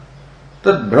vadan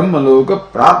tad brahmaloka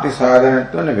prapti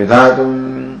sadhanatva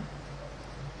vidhatum.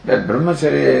 That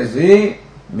brahmacharya is the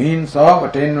means of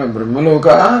attainment of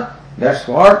brahmaloka. That's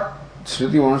what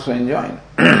Shruti wants to enjoin.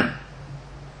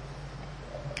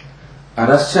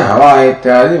 Arasya hava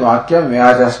ityadi vakyam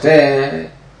vyajaste.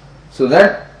 So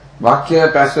that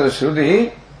vakya passage of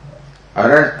Shruti,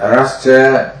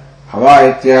 arasya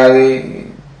hava ityadi,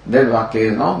 that vakya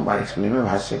is known by explaining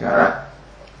by Bhashyakara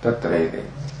tatrayate.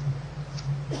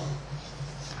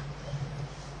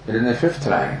 It is in the fifth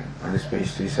line on this page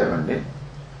 370.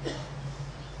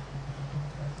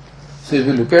 So if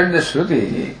you look at the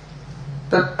Shruti,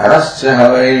 tat arasya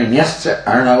havai nyasya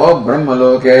arnavo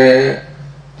brahmaloke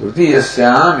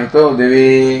trutiyasyam ito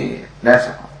devi. That's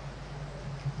all.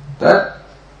 Tat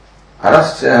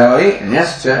arasya havai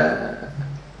nyasya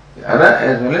ara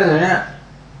as well as nya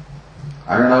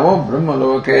arnavo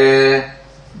brahmaloke.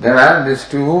 There are these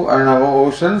two arnavo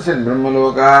oceans in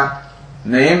brahmaloka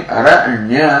named ara and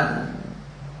nya.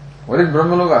 What is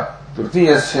brahmaloka?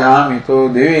 Trutiyasyam ito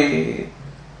devi,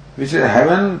 which is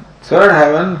heaven, third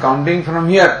heaven counting from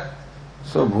here.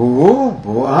 So bhuvu,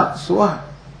 bhuva, suva.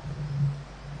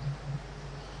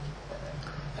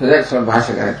 So that's what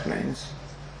Bhashyakara explains.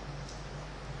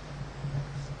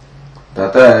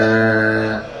 Tata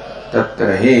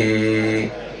tatrahi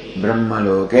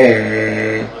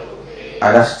brahmaloke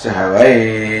arascha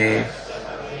havai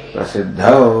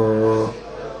prasiddhau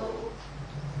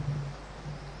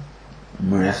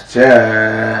munascha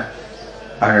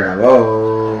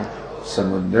arnavo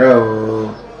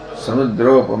samudro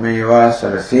samudropameva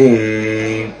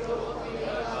sarasi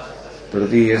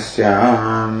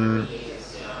trutiyasyam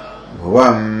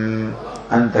bhuvam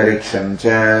antariksham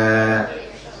cha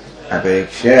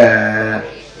apekshya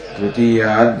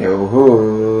trutiyadyohu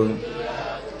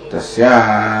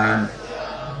tasyam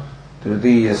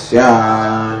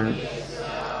trutiyasyam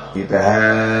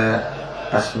itah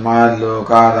अस्माद्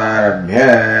लोकादारभ्य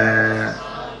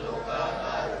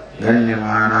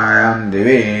गण्यमानायां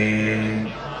दिवे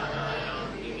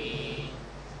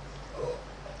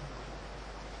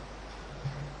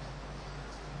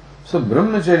So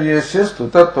brahmacharyasya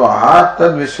stutatva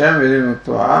tad vishayam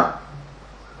vidimuktva.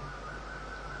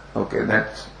 Okay,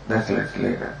 that's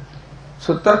later.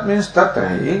 So tat means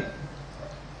tatrahi.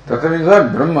 Tatra means what?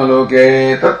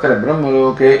 Brahmaloke, tatra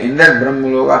brahmaloke, in that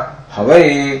brahmaloka,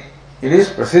 havai, it is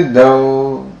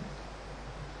prasiddha.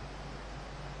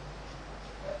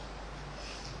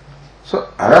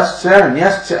 So arasya,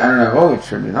 nyasya, anavo, it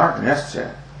should be not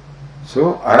nyasya.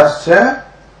 So arasya,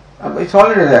 it's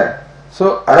already there.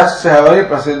 So arasya havai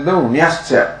prasiddha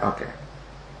nyasya. Okay.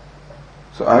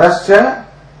 So arasya,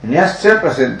 nyasya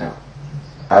prasiddha.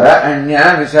 Ara and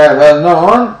nya, which are well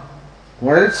known.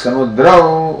 What is samudra,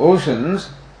 oceans,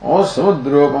 or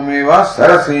samudropameva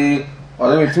sarasi, or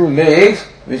there be two lakes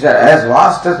which are as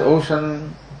vast as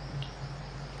ocean.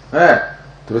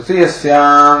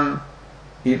 Trutiyasyam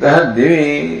itah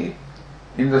divi.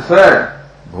 In the third,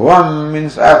 bhuvam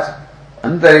means earth,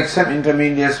 antariksham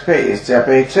intermediate space,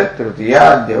 chapeksha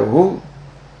trutiya devhu.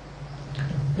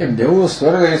 If devhu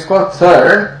swarga is called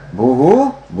third,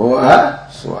 bhuhu, bhuva,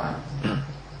 swaha.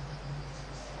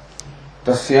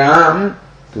 Tasyam,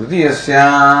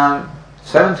 trutiyasyam,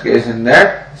 seventh case in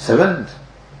that, seventh.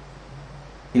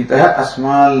 Itah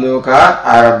asmal lokat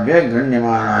arabhya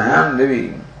ganyamanayam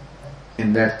devi.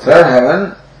 In that third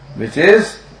heaven, which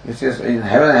is in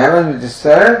heaven which is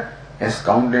third, is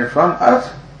counted from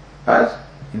earth,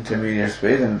 intermediate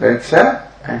space, antariksha,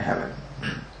 and heaven.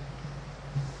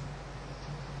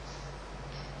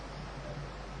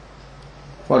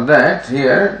 For that,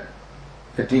 here,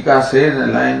 the Tika says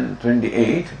in line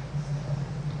 28,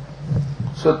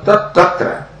 so tat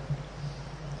tatra,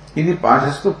 iti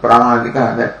pasastu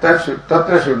pramadika, that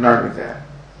tatra should not be there.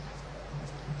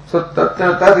 So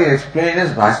tatra tat is explained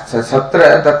as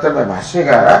satra, tatra by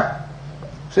Bhashyakara,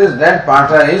 says that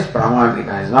pata is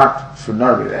pramadika, should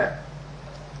not be there.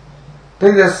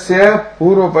 Trijasya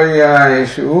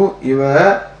purvapariyayeshu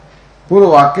iva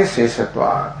purvavakya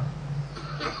sheshatva.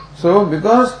 So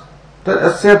because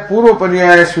Tasya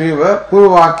purvapariyayeshu iva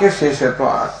purvavakya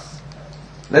sheshatva.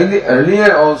 Like the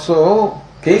earlier also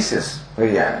cases,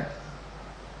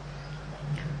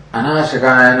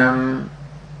 Anashakayanam,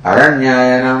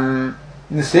 Aranyayanam.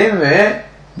 In the same way,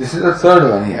 this is the third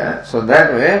one here. So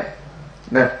that way,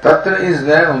 that tatra is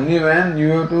there only when you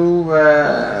have to,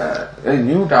 a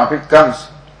new topic comes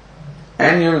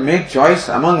and you will make choice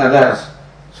among others.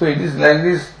 So it is like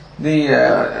this, the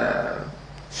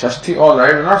Shashti, all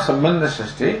right, not Sambandha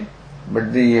Shashti,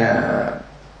 but the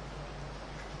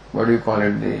what do you call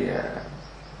it,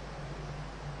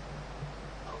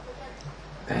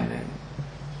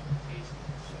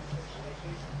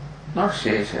 not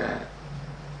Shesha.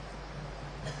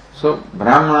 So,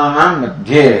 Brahmanam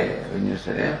Madhye, when you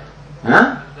say,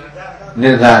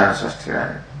 Nirdhana Shashti,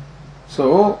 right?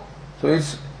 So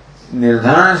it's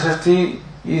Nirdhana Shashti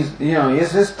is,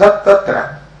 yes, it's Tat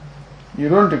Tatra. You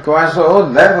don't require, so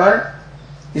that word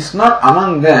is not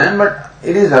among them, but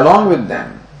it is along with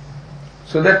them.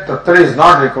 So that Tatra is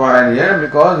not required here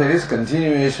because there is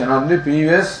continuation of the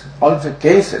previous also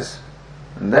cases.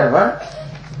 And that word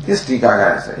is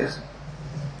Tikakara says.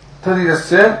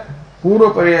 Tadidasya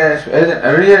Purva Pariyashu, as in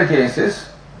earlier cases,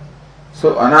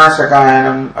 so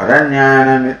Anashakayanam,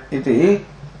 Aranyanam iti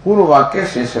Purvavakya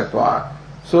Sheshatva.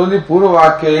 So the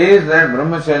Purvavakya is that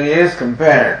Brahmacharya is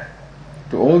compared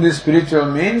to all these spiritual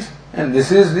means, and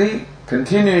this is the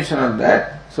continuation of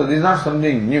that. So this is not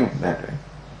something new that way.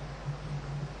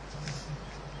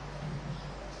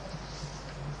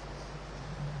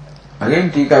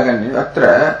 Again, Tika continues,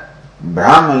 Atra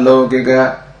Brahma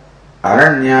Lokika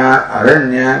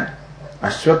Aranya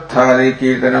Ashwathari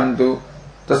Kirtanam tu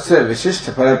Tasya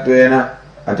Vishishta Phalattvena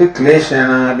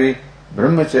Atikleshana abhi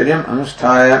Brahmacharyam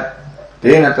Anusthaya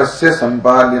Tena Tasya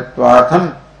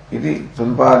Sampaditvatham iti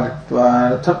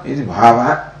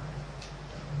bhava.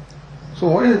 So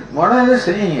what are they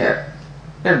saying here?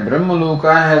 That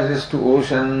Brahmaloka has these two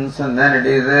oceans, and then it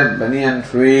is a banyan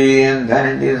tree, and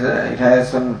then it has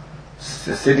some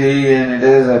city, and it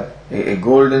is a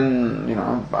golden,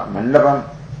 mandapam.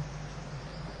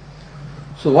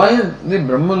 So why is the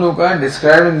Brahmaloka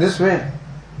described in this way?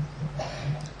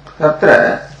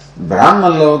 Tatra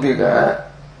Brahmalokika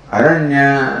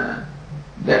Aranya,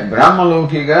 that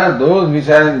Brahmalokika, those which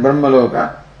are in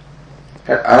Brahmaloka,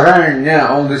 at Aranya,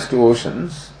 all these two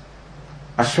oceans,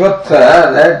 Ashwatha,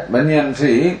 that banyan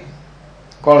tree,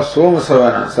 called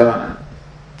Somasavana.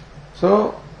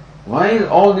 So, why is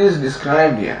all this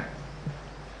described here?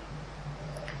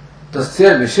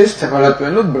 Tasya Vishishta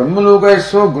Phalatva. Look, Brahmaloka is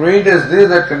so great as this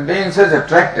that contains such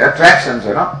attractions,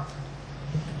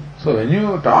 So when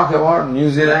you talk about New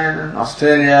Zealand and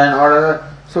Australia and whatever,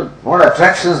 so what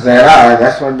attractions there are,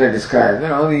 that's what they describe.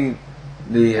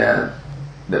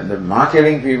 The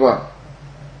marketing people,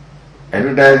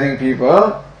 advertising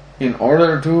people, in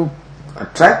order to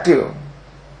attract you,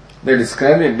 they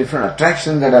describe the different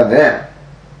attractions that are there.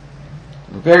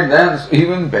 Look at that,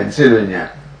 even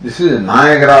Pennsylvania. This is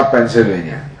Niagara of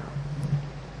Pennsylvania.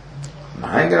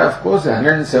 Niagara, of course,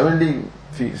 170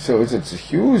 feet, so it's a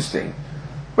huge thing.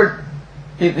 But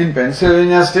in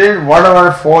Pennsylvania state,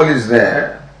 whatever fall is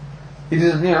there, it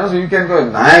is, so you can go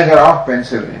Niagara of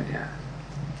Pennsylvania.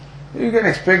 You can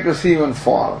expect to see even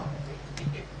fall.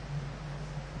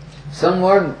 Some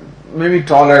were maybe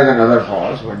taller than other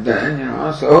falls, but then,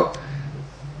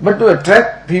 but to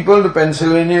attract people to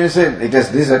Pennsylvania, you say it has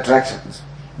these attractions.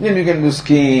 Then you can do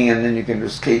skiing, and then you can do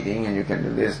skating, and you can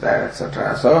do this, that,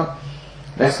 etc. So,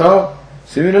 that's how,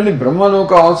 similarly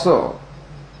Brahmaloka also.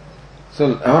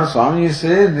 So, our Swami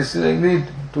says this is like the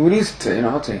tourist,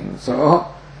 thing. So,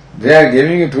 they are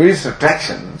giving you tourist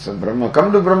attraction. So,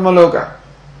 come to Brahmaloka.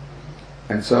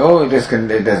 And so, it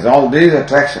has all these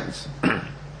attractions.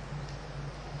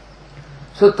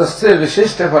 So, Tasya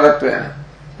Vishishta Phalattvena.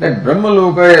 That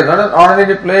Brahmaloka is not an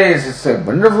ordinary place, it's a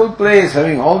wonderful place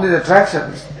having all these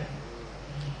attractions.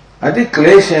 Ati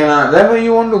Kleshana, therefore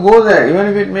you want to go there, even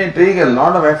if it may take a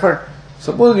lot of effort.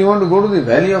 Suppose you want to go to the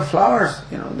Valley of Flowers,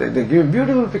 they give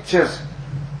beautiful pictures,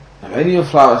 the Valley of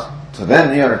Flowers. So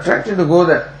then you are attracted to go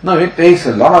there. Now it takes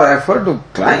a lot of effort to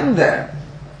climb there.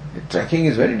 The trekking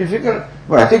is very difficult.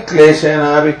 But Ati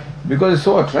Kleshana, because it's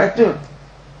so attractive,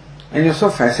 and you're so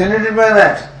fascinated by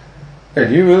that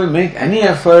you will make any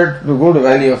effort to go to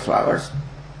Valley of Flowers.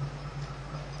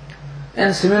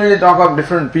 And similarly talk of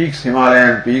different peaks,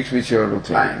 Himalayan peaks which you have to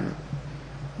climb.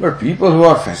 But people who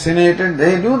are fascinated,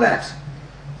 they do that.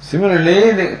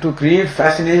 Similarly, to create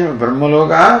fascination with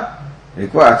Brahmaloka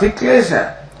require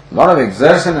Atiklesha. A lot of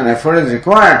exertion and effort is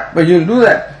required, but you will do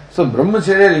that. So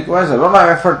Brahmacharya requires a lot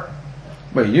of effort,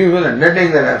 but you will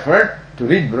undertake that effort to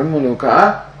reach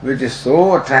Brahmaloka, which is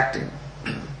so attractive.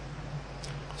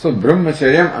 So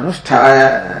Brahmacharyam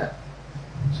Anusthaya.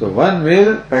 So one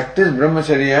will practice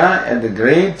Brahmacharya at the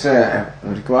great,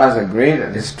 requires a great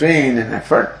restraint and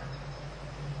effort.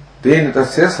 Tena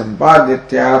tasya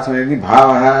sampadityatham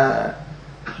bhavaha.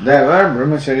 Therefore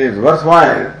Brahmacharya is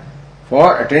worthwhile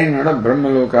for attainment of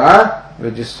Brahmaloka,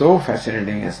 which is so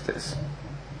fascinating as this.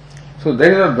 So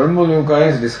that is why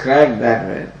Brahmaloka is described that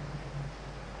way,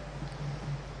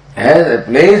 as a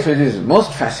place which is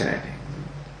most fascinating,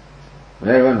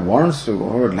 where one wants to go,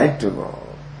 would like to go.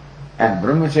 And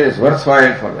brahmacharya is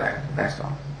worthwhile for that. That's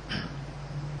all.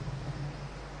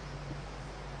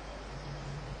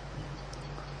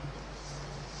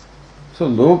 So,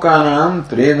 lokanam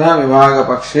tredha vibhaga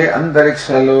pakshe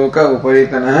antariksha loka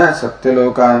uparitanah satya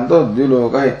lokanto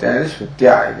dvyuloka ityadi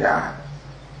shrutyā idhyāh.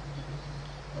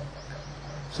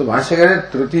 So,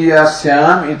 Bhāshyakara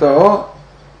trutiyasyam ito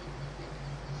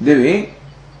divi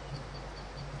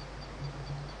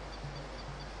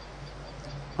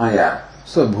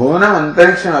So, bhuvanam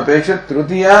antariksham apeksha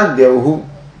trutiya dyauhu.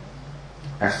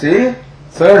 That's the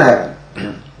third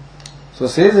heaven. So,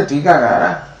 says the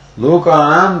Tikakara,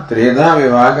 lokanam tredha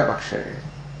vibhaga pakshe.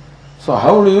 So,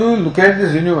 how do you look at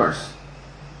this universe?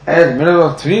 As middle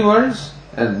of three worlds,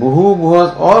 as bhuhu,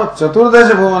 bhuvas, or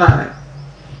chaturdasha bhuvanani.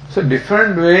 So,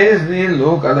 different ways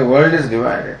the world is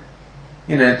divided.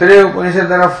 In Aitareya Upanishad,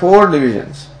 there are four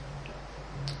divisions.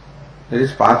 There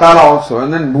is Patala also,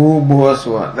 and then Bhu,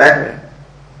 Bhuvasva, that way.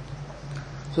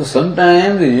 So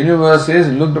sometimes the universe is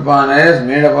looked upon as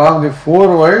made up of the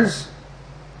four worlds,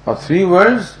 or three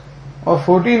worlds, or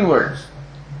 14 worlds.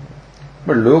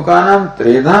 But Lokanam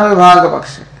Tredha Vibhaga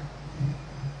Paksha.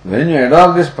 When you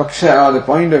adopt this Paksha, or the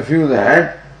point of view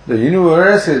that the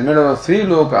universe is made up of three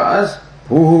lokas,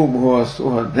 Bhuhu,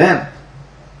 Bhuvasva, then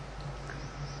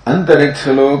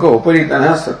Antariksha Loka,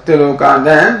 Uparitana, Satya Loka,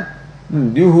 then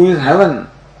Dyuhu is heaven,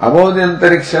 above the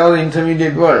Antariksha or the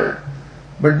intermediate world.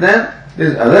 But then there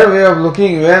is other way of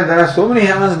looking where there are so many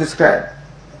heavens described.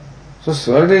 So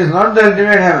Swarga is not the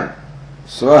ultimate heaven.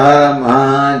 Swaha,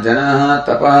 Maha, Janaha,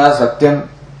 Tapaha, Satyam.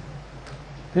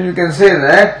 Then you can say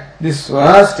that this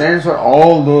Swaha stands for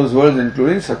all those worlds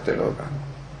including Satya Loka.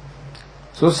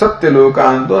 So Satya Loka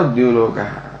anto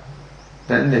Dyuloka.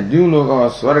 Then the Dyuloka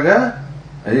of Swarga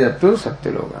is up to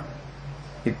Satya Loka.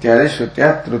 Ityadi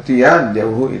Shrutya Trutiya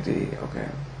Dyauhu iti. Okay.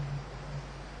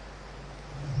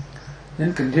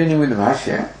 Then continuing with the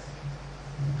Bhashya.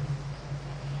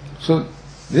 So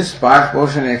this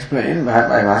portion explained by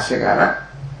Bhashyakara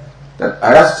that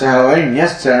Araschahavai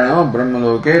Nyascharano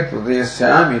Brahmaloke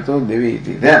Trutiyasyam ito Devi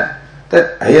iti. Then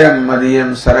that Ayam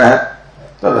Madiyam Sarah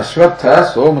tad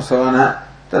Ashvatha Somasavana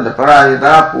tad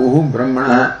Parajita Puhu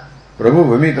Brahmana Prabhu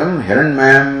Vamitam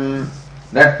Hiranmayam.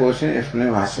 That portion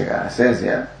explained Bhashyakara. Says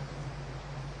here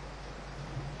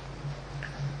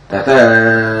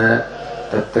Tata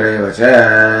Tatraiva cha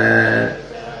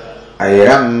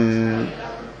Airam.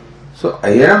 So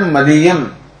Airam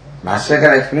Madiyam.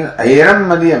 Bhashyakara explains Airam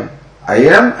Madiyam.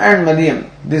 Airam and Madiyam.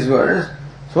 These words.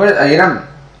 So what is Airam?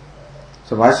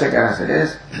 So Bhashyakara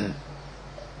says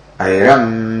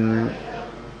Airam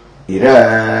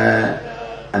Ira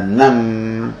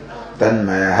Annam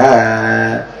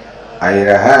Tanmayaha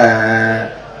Airaha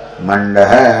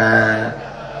Mandaha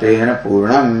Tena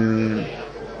Purnam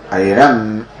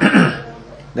Airam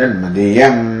then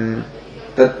Madiyam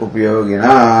Tat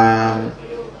Upyoginam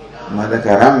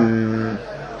Madakaram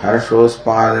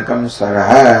Harshospadakam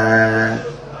Saraha.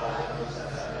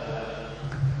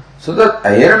 So that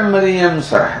Airam Madiyam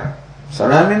Saraha.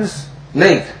 Saraha means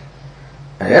lake.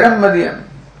 Airam Madiyam.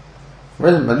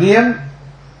 What is Madiyam?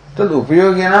 Tad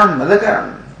Upyoginam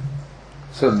Madakaram.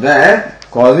 So that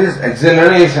causes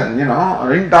exhilaration,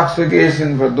 or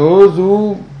intoxication for those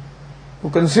who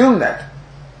consume that.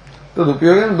 So those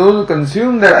who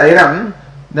consume that Airam,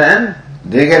 then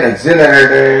they get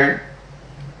exhilarated,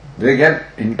 they get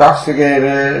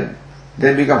intoxicated,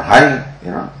 they become high,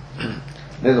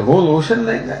 There's a whole ocean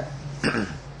like that.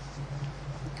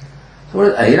 So what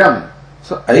is Airam?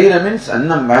 So Aira means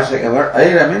Annam, Bhashyakara.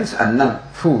 Aira means Annam,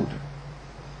 food.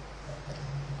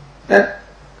 Then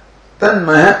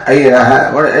Tanmaya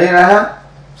Airaha. What is Airaha?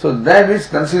 So that which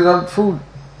consists of food.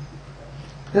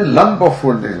 A lump of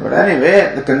food is, but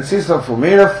anyway, it consists of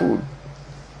made of food.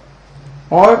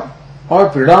 Or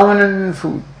predominant in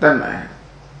food. Tanmaya.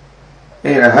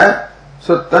 Airaha.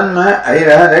 So Tanmaya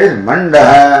Airaha, that is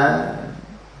Mandaha.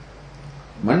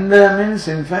 Manda means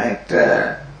in fact,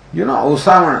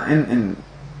 Osama, in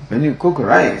when you cook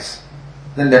rice,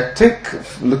 then that thick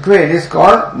liquid is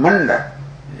called Manda.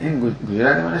 In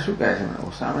Gujarati mana શું કહે છે મને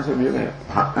ઓસામણ સે બીજો કઈ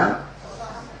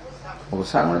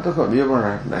ઓસામણ તો બીજો પણ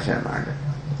રાખતા છે માટે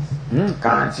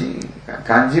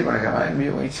કાંજી પણ કહેવાય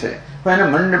બીજો કંઈ છે પણ એને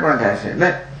મંડ પણ કહે છે એટલે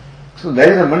so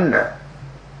there is a manda.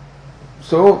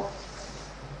 So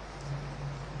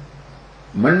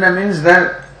manda means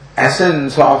that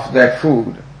essence of that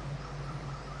food.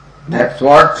 That's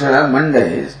what manda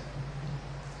is.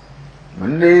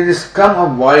 Manda is the scum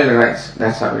of boiled rice.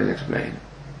 That's how it is explained.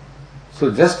 So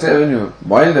just when you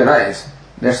boil the rice,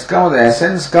 that scum of the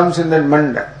essence comes in that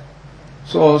manda.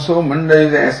 So also manda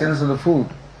is the essence of the food.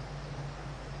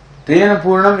 Tena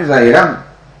Purnam is Airam.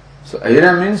 So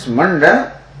Aira means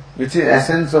manda, which is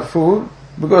essence of food,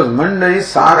 because manda is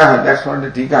saraha, that's what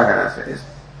the Tikakara says.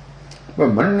 But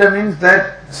manda means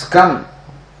that scum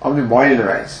of the boiled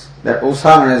rice, that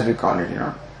osama as we call it,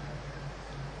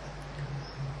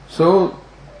 So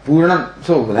Purnam,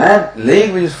 so that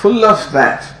lake which is full of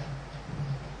that,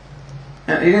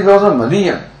 and it is also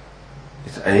Madhyam.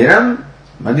 It's Airam,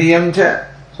 Madhyam cha.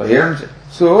 So Airam cha.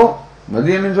 So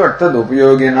Madhyam means what? Tad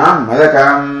upayoginam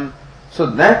madakaram. So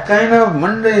that kind of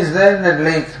manda is there in that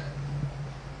lake.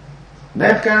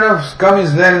 That kind of scum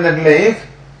is there in that lake,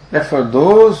 that for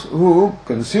those who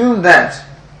consume that,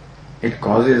 it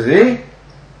causes a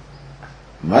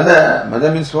mada.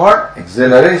 Mada means what?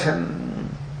 Exhilaration.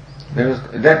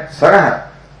 That saraha,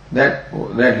 that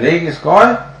lake is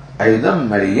called Aidam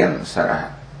Mariyam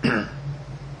Saraha.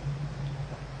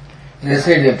 They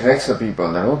said it attracts the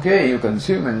people that okay, you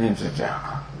consume and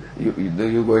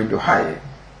you go into high.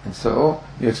 And so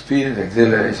you experience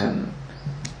exhilaration.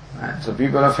 And so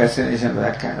people are fascinated by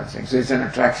that kind of thing. So it's an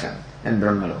attraction in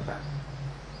Brahmaloka.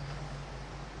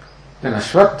 Then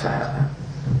Ashwatha.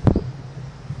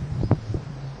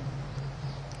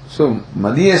 So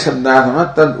Madhya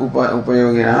Shabdatama Tad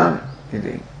Upayoginam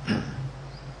iti.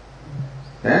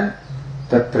 Then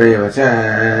Tatreva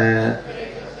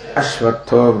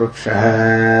Ashwatho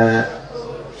Vrukshah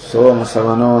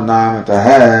Somasavano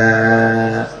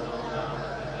Namatah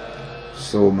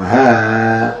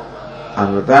Somaha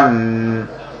Amrutam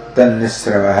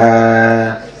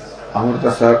Tannisravaha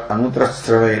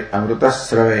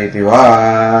Amrutasraveti va.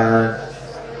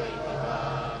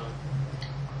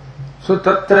 So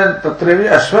Tatra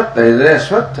Ashwatha is a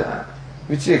Ashwatha,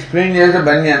 which is explained as a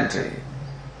banyan tree.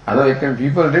 Otherwise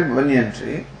people did banyan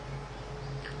tree.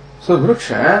 So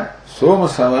Vruksha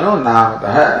Somasavano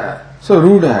Namataha. So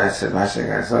Rudha says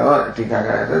Bhashakara. So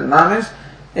Tikakara says Nam is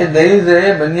there is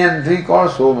a banyan tree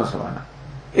called Somasavana.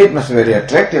 It must be very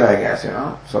attractive, I guess,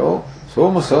 So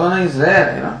Somasavana is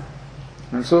there,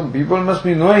 And so people must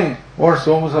be knowing what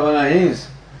Somasavana is.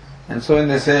 And so when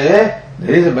they say, hey,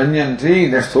 there is a banyan tree,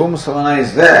 that Somasavana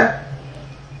is there,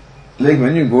 like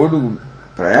when you go to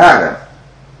Prayaga,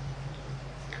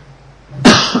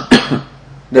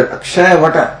 that Akshaya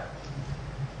Vata.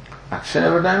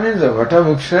 Akshaya Vata means the Vata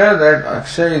Vuksha, that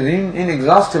Akshaya is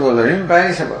inexhaustible or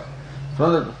imperishable.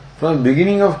 From the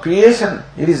beginning of creation,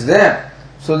 it is there.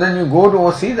 So then you go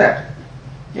to see that.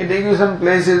 He take you some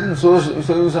places and show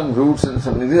you some roots and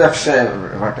something. This is Akshaya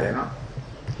Vata,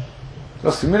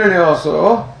 So similarly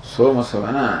also,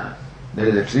 Somasavana, there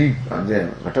is a tree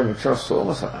there, Vata Vriksha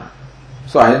Somasavana.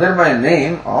 So either by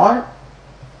name or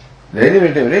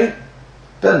derivatively,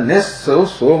 Tannis so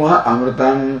Soma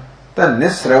Amrutam,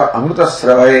 Tannisrava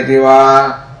Amrutasravayati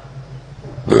va.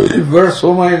 If word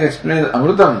Soma is explained as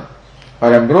Amrutam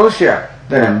or ambrosia,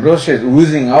 then ambrosia is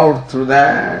oozing out through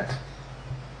that.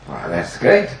 Wow, that's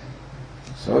great.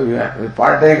 So we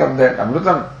partake of that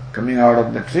Amrutam coming out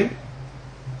of the tree.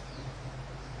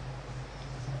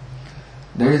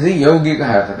 That is the yogic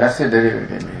artha, that's the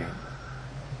derivative meaning.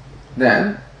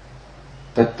 Then,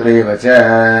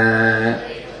 Tatrevacha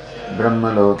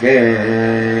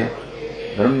Brahmaloke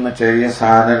Brahmacharya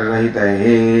sadhana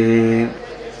rahitahe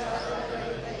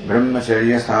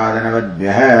Brahmacharya sadhana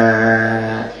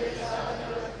vadbhyah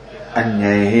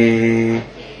Anyaihi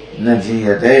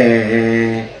Najiyate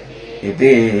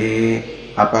iti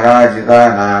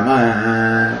aparajita nama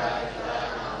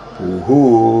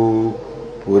Puhu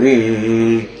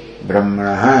Puri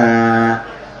Brahmana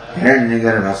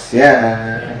Hiranyagarbhasya.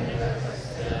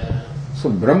 So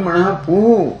Brahmana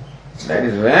Puhu, that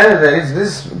is where there is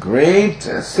this great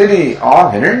city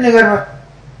of Hiranyagarbha.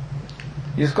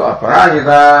 It's called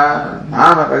Aparajita,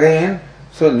 Nama again,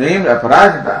 so named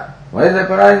Aparajita. Why is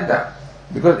Aparajita?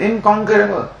 Because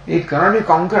inconquerable, it cannot be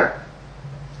conquered.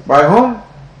 By whom?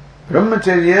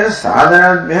 Brahmacharya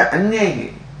sadhanabhya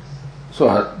anyehi.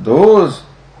 So those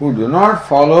who do not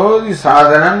follow the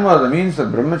sadhanam or the means of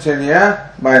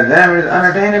brahmacharya, by them it is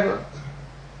unattainable.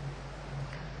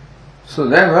 So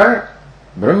therefore,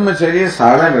 brahmacharya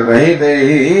sadhana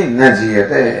rahitehi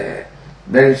najiyate.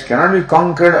 That which cannot be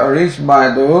conquered or reached by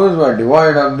those who are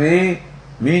devoid of the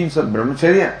means of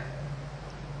brahmacharya.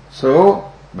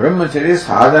 So, brahmacharya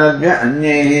sadhanabhya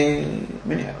anyehi,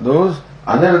 meaning those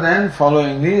other than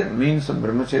following the means of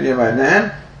brahmacharya, by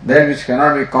them, that which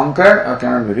cannot be conquered or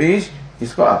cannot be reached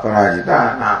is called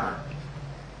aparajita nama.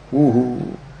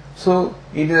 So,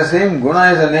 it is the same guna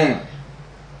as a name.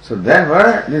 So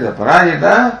therefore, this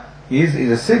aparajita is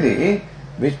a city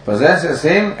which possesses the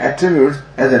same attributes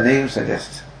as the name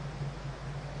suggests.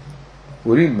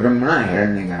 Puri Brahmana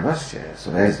Hiranyagarbhasya.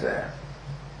 So that is there.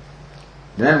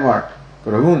 Then what?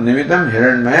 Prabhu Nimitam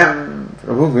Hiranymayam,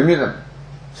 Prabhu Vimitam,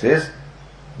 says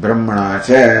Brahmana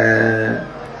cha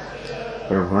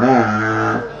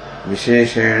Prabhuna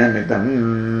Visheshena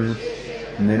Mitam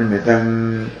Nirmitam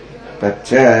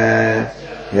Tacha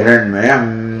Hiranymayam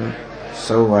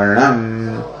Sauvarnam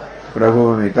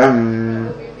Prabhumitam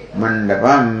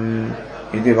Mandapam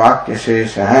Iti Vakya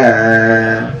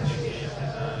Sheshaha.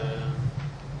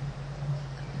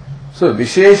 So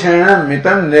Visheshena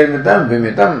Mitam Nirmitam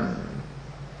Vimitam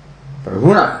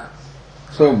Prabhuna.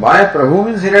 So by Prabhu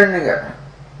means Hiranyagarbha.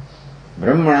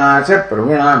 Brahmana cha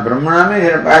Prabhuna. Brahmana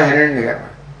means by Hiranyagarbha.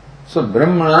 So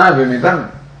Brahmana Vimitam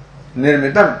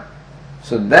Nirmitam.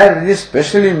 So that is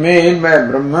specially made by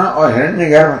Brahma or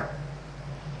Hiranyagarbha.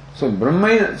 So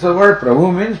Brahma, so word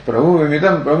Prabhu means Prabhu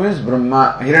Vimitam. Prabhu means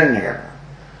Brahma Hiranyagarbha.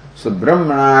 So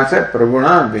Brahmana cha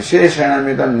Prabhuna Visheshana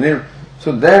Mitam Nirmitam.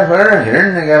 So therefore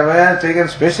Hiranyagarbha has taken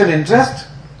special interest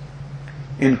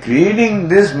in creating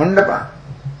this mandapa.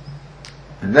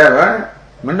 And therefore,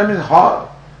 mandapa is hall.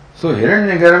 So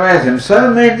Hiranyagarbha has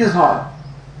himself made this hall.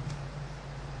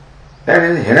 That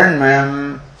is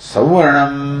Hiranymayam,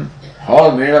 Sauvarnam,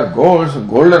 hall made of gold, so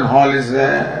golden hall is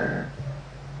there.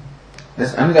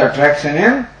 That's another attraction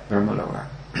in Brahmaloka.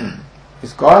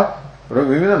 It's called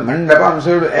Prabhu Mandapam.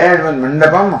 So you have to add one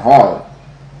Mandapam, hall.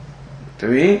 To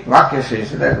be Vakya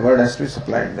Shesha, that word has to be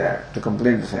supplied there to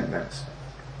complete the sentence.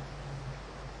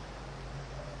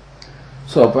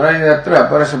 So Aparayatra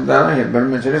Aparashabdana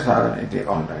Brahmacharya Sadhana iti.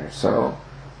 Alright. So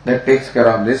that takes care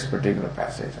of this particular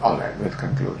passage. Alright, we'll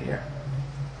conclude here.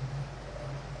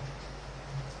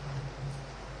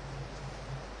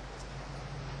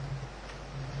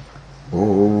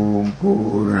 Om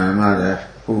Purnamada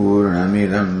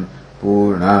Purnamidam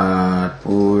Purnat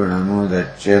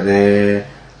Purnamudachyate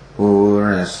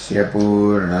Purnasya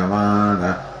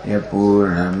Purnamada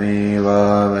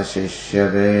Purnameva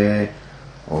Vasishyate.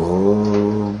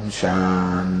 Om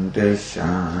Shanti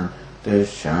Shanti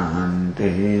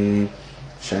Shanti.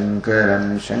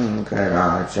 Shankaram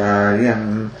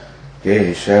Shankaracharyam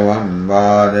Keshavam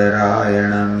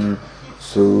Badarayanam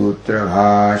Sutra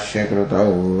Bhashya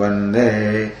Krutau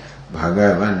Vande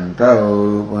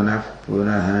Bhagavantau Punah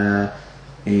Punah.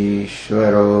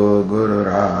 Ishvaro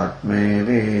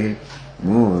Gururatmeti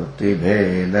Murti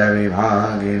Bheda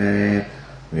Vibhagine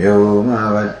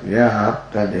Vyomavad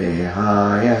Vyapta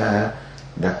Dehaya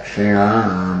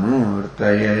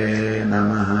Dakshinamurtaye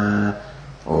Namaha.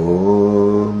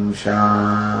 Om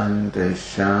Shanti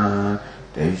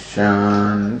Shanti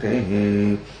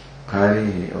Shanti.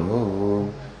 Hari Om.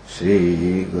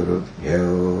 Shri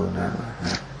Gurubhyo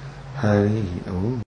Namaha. Hari Om.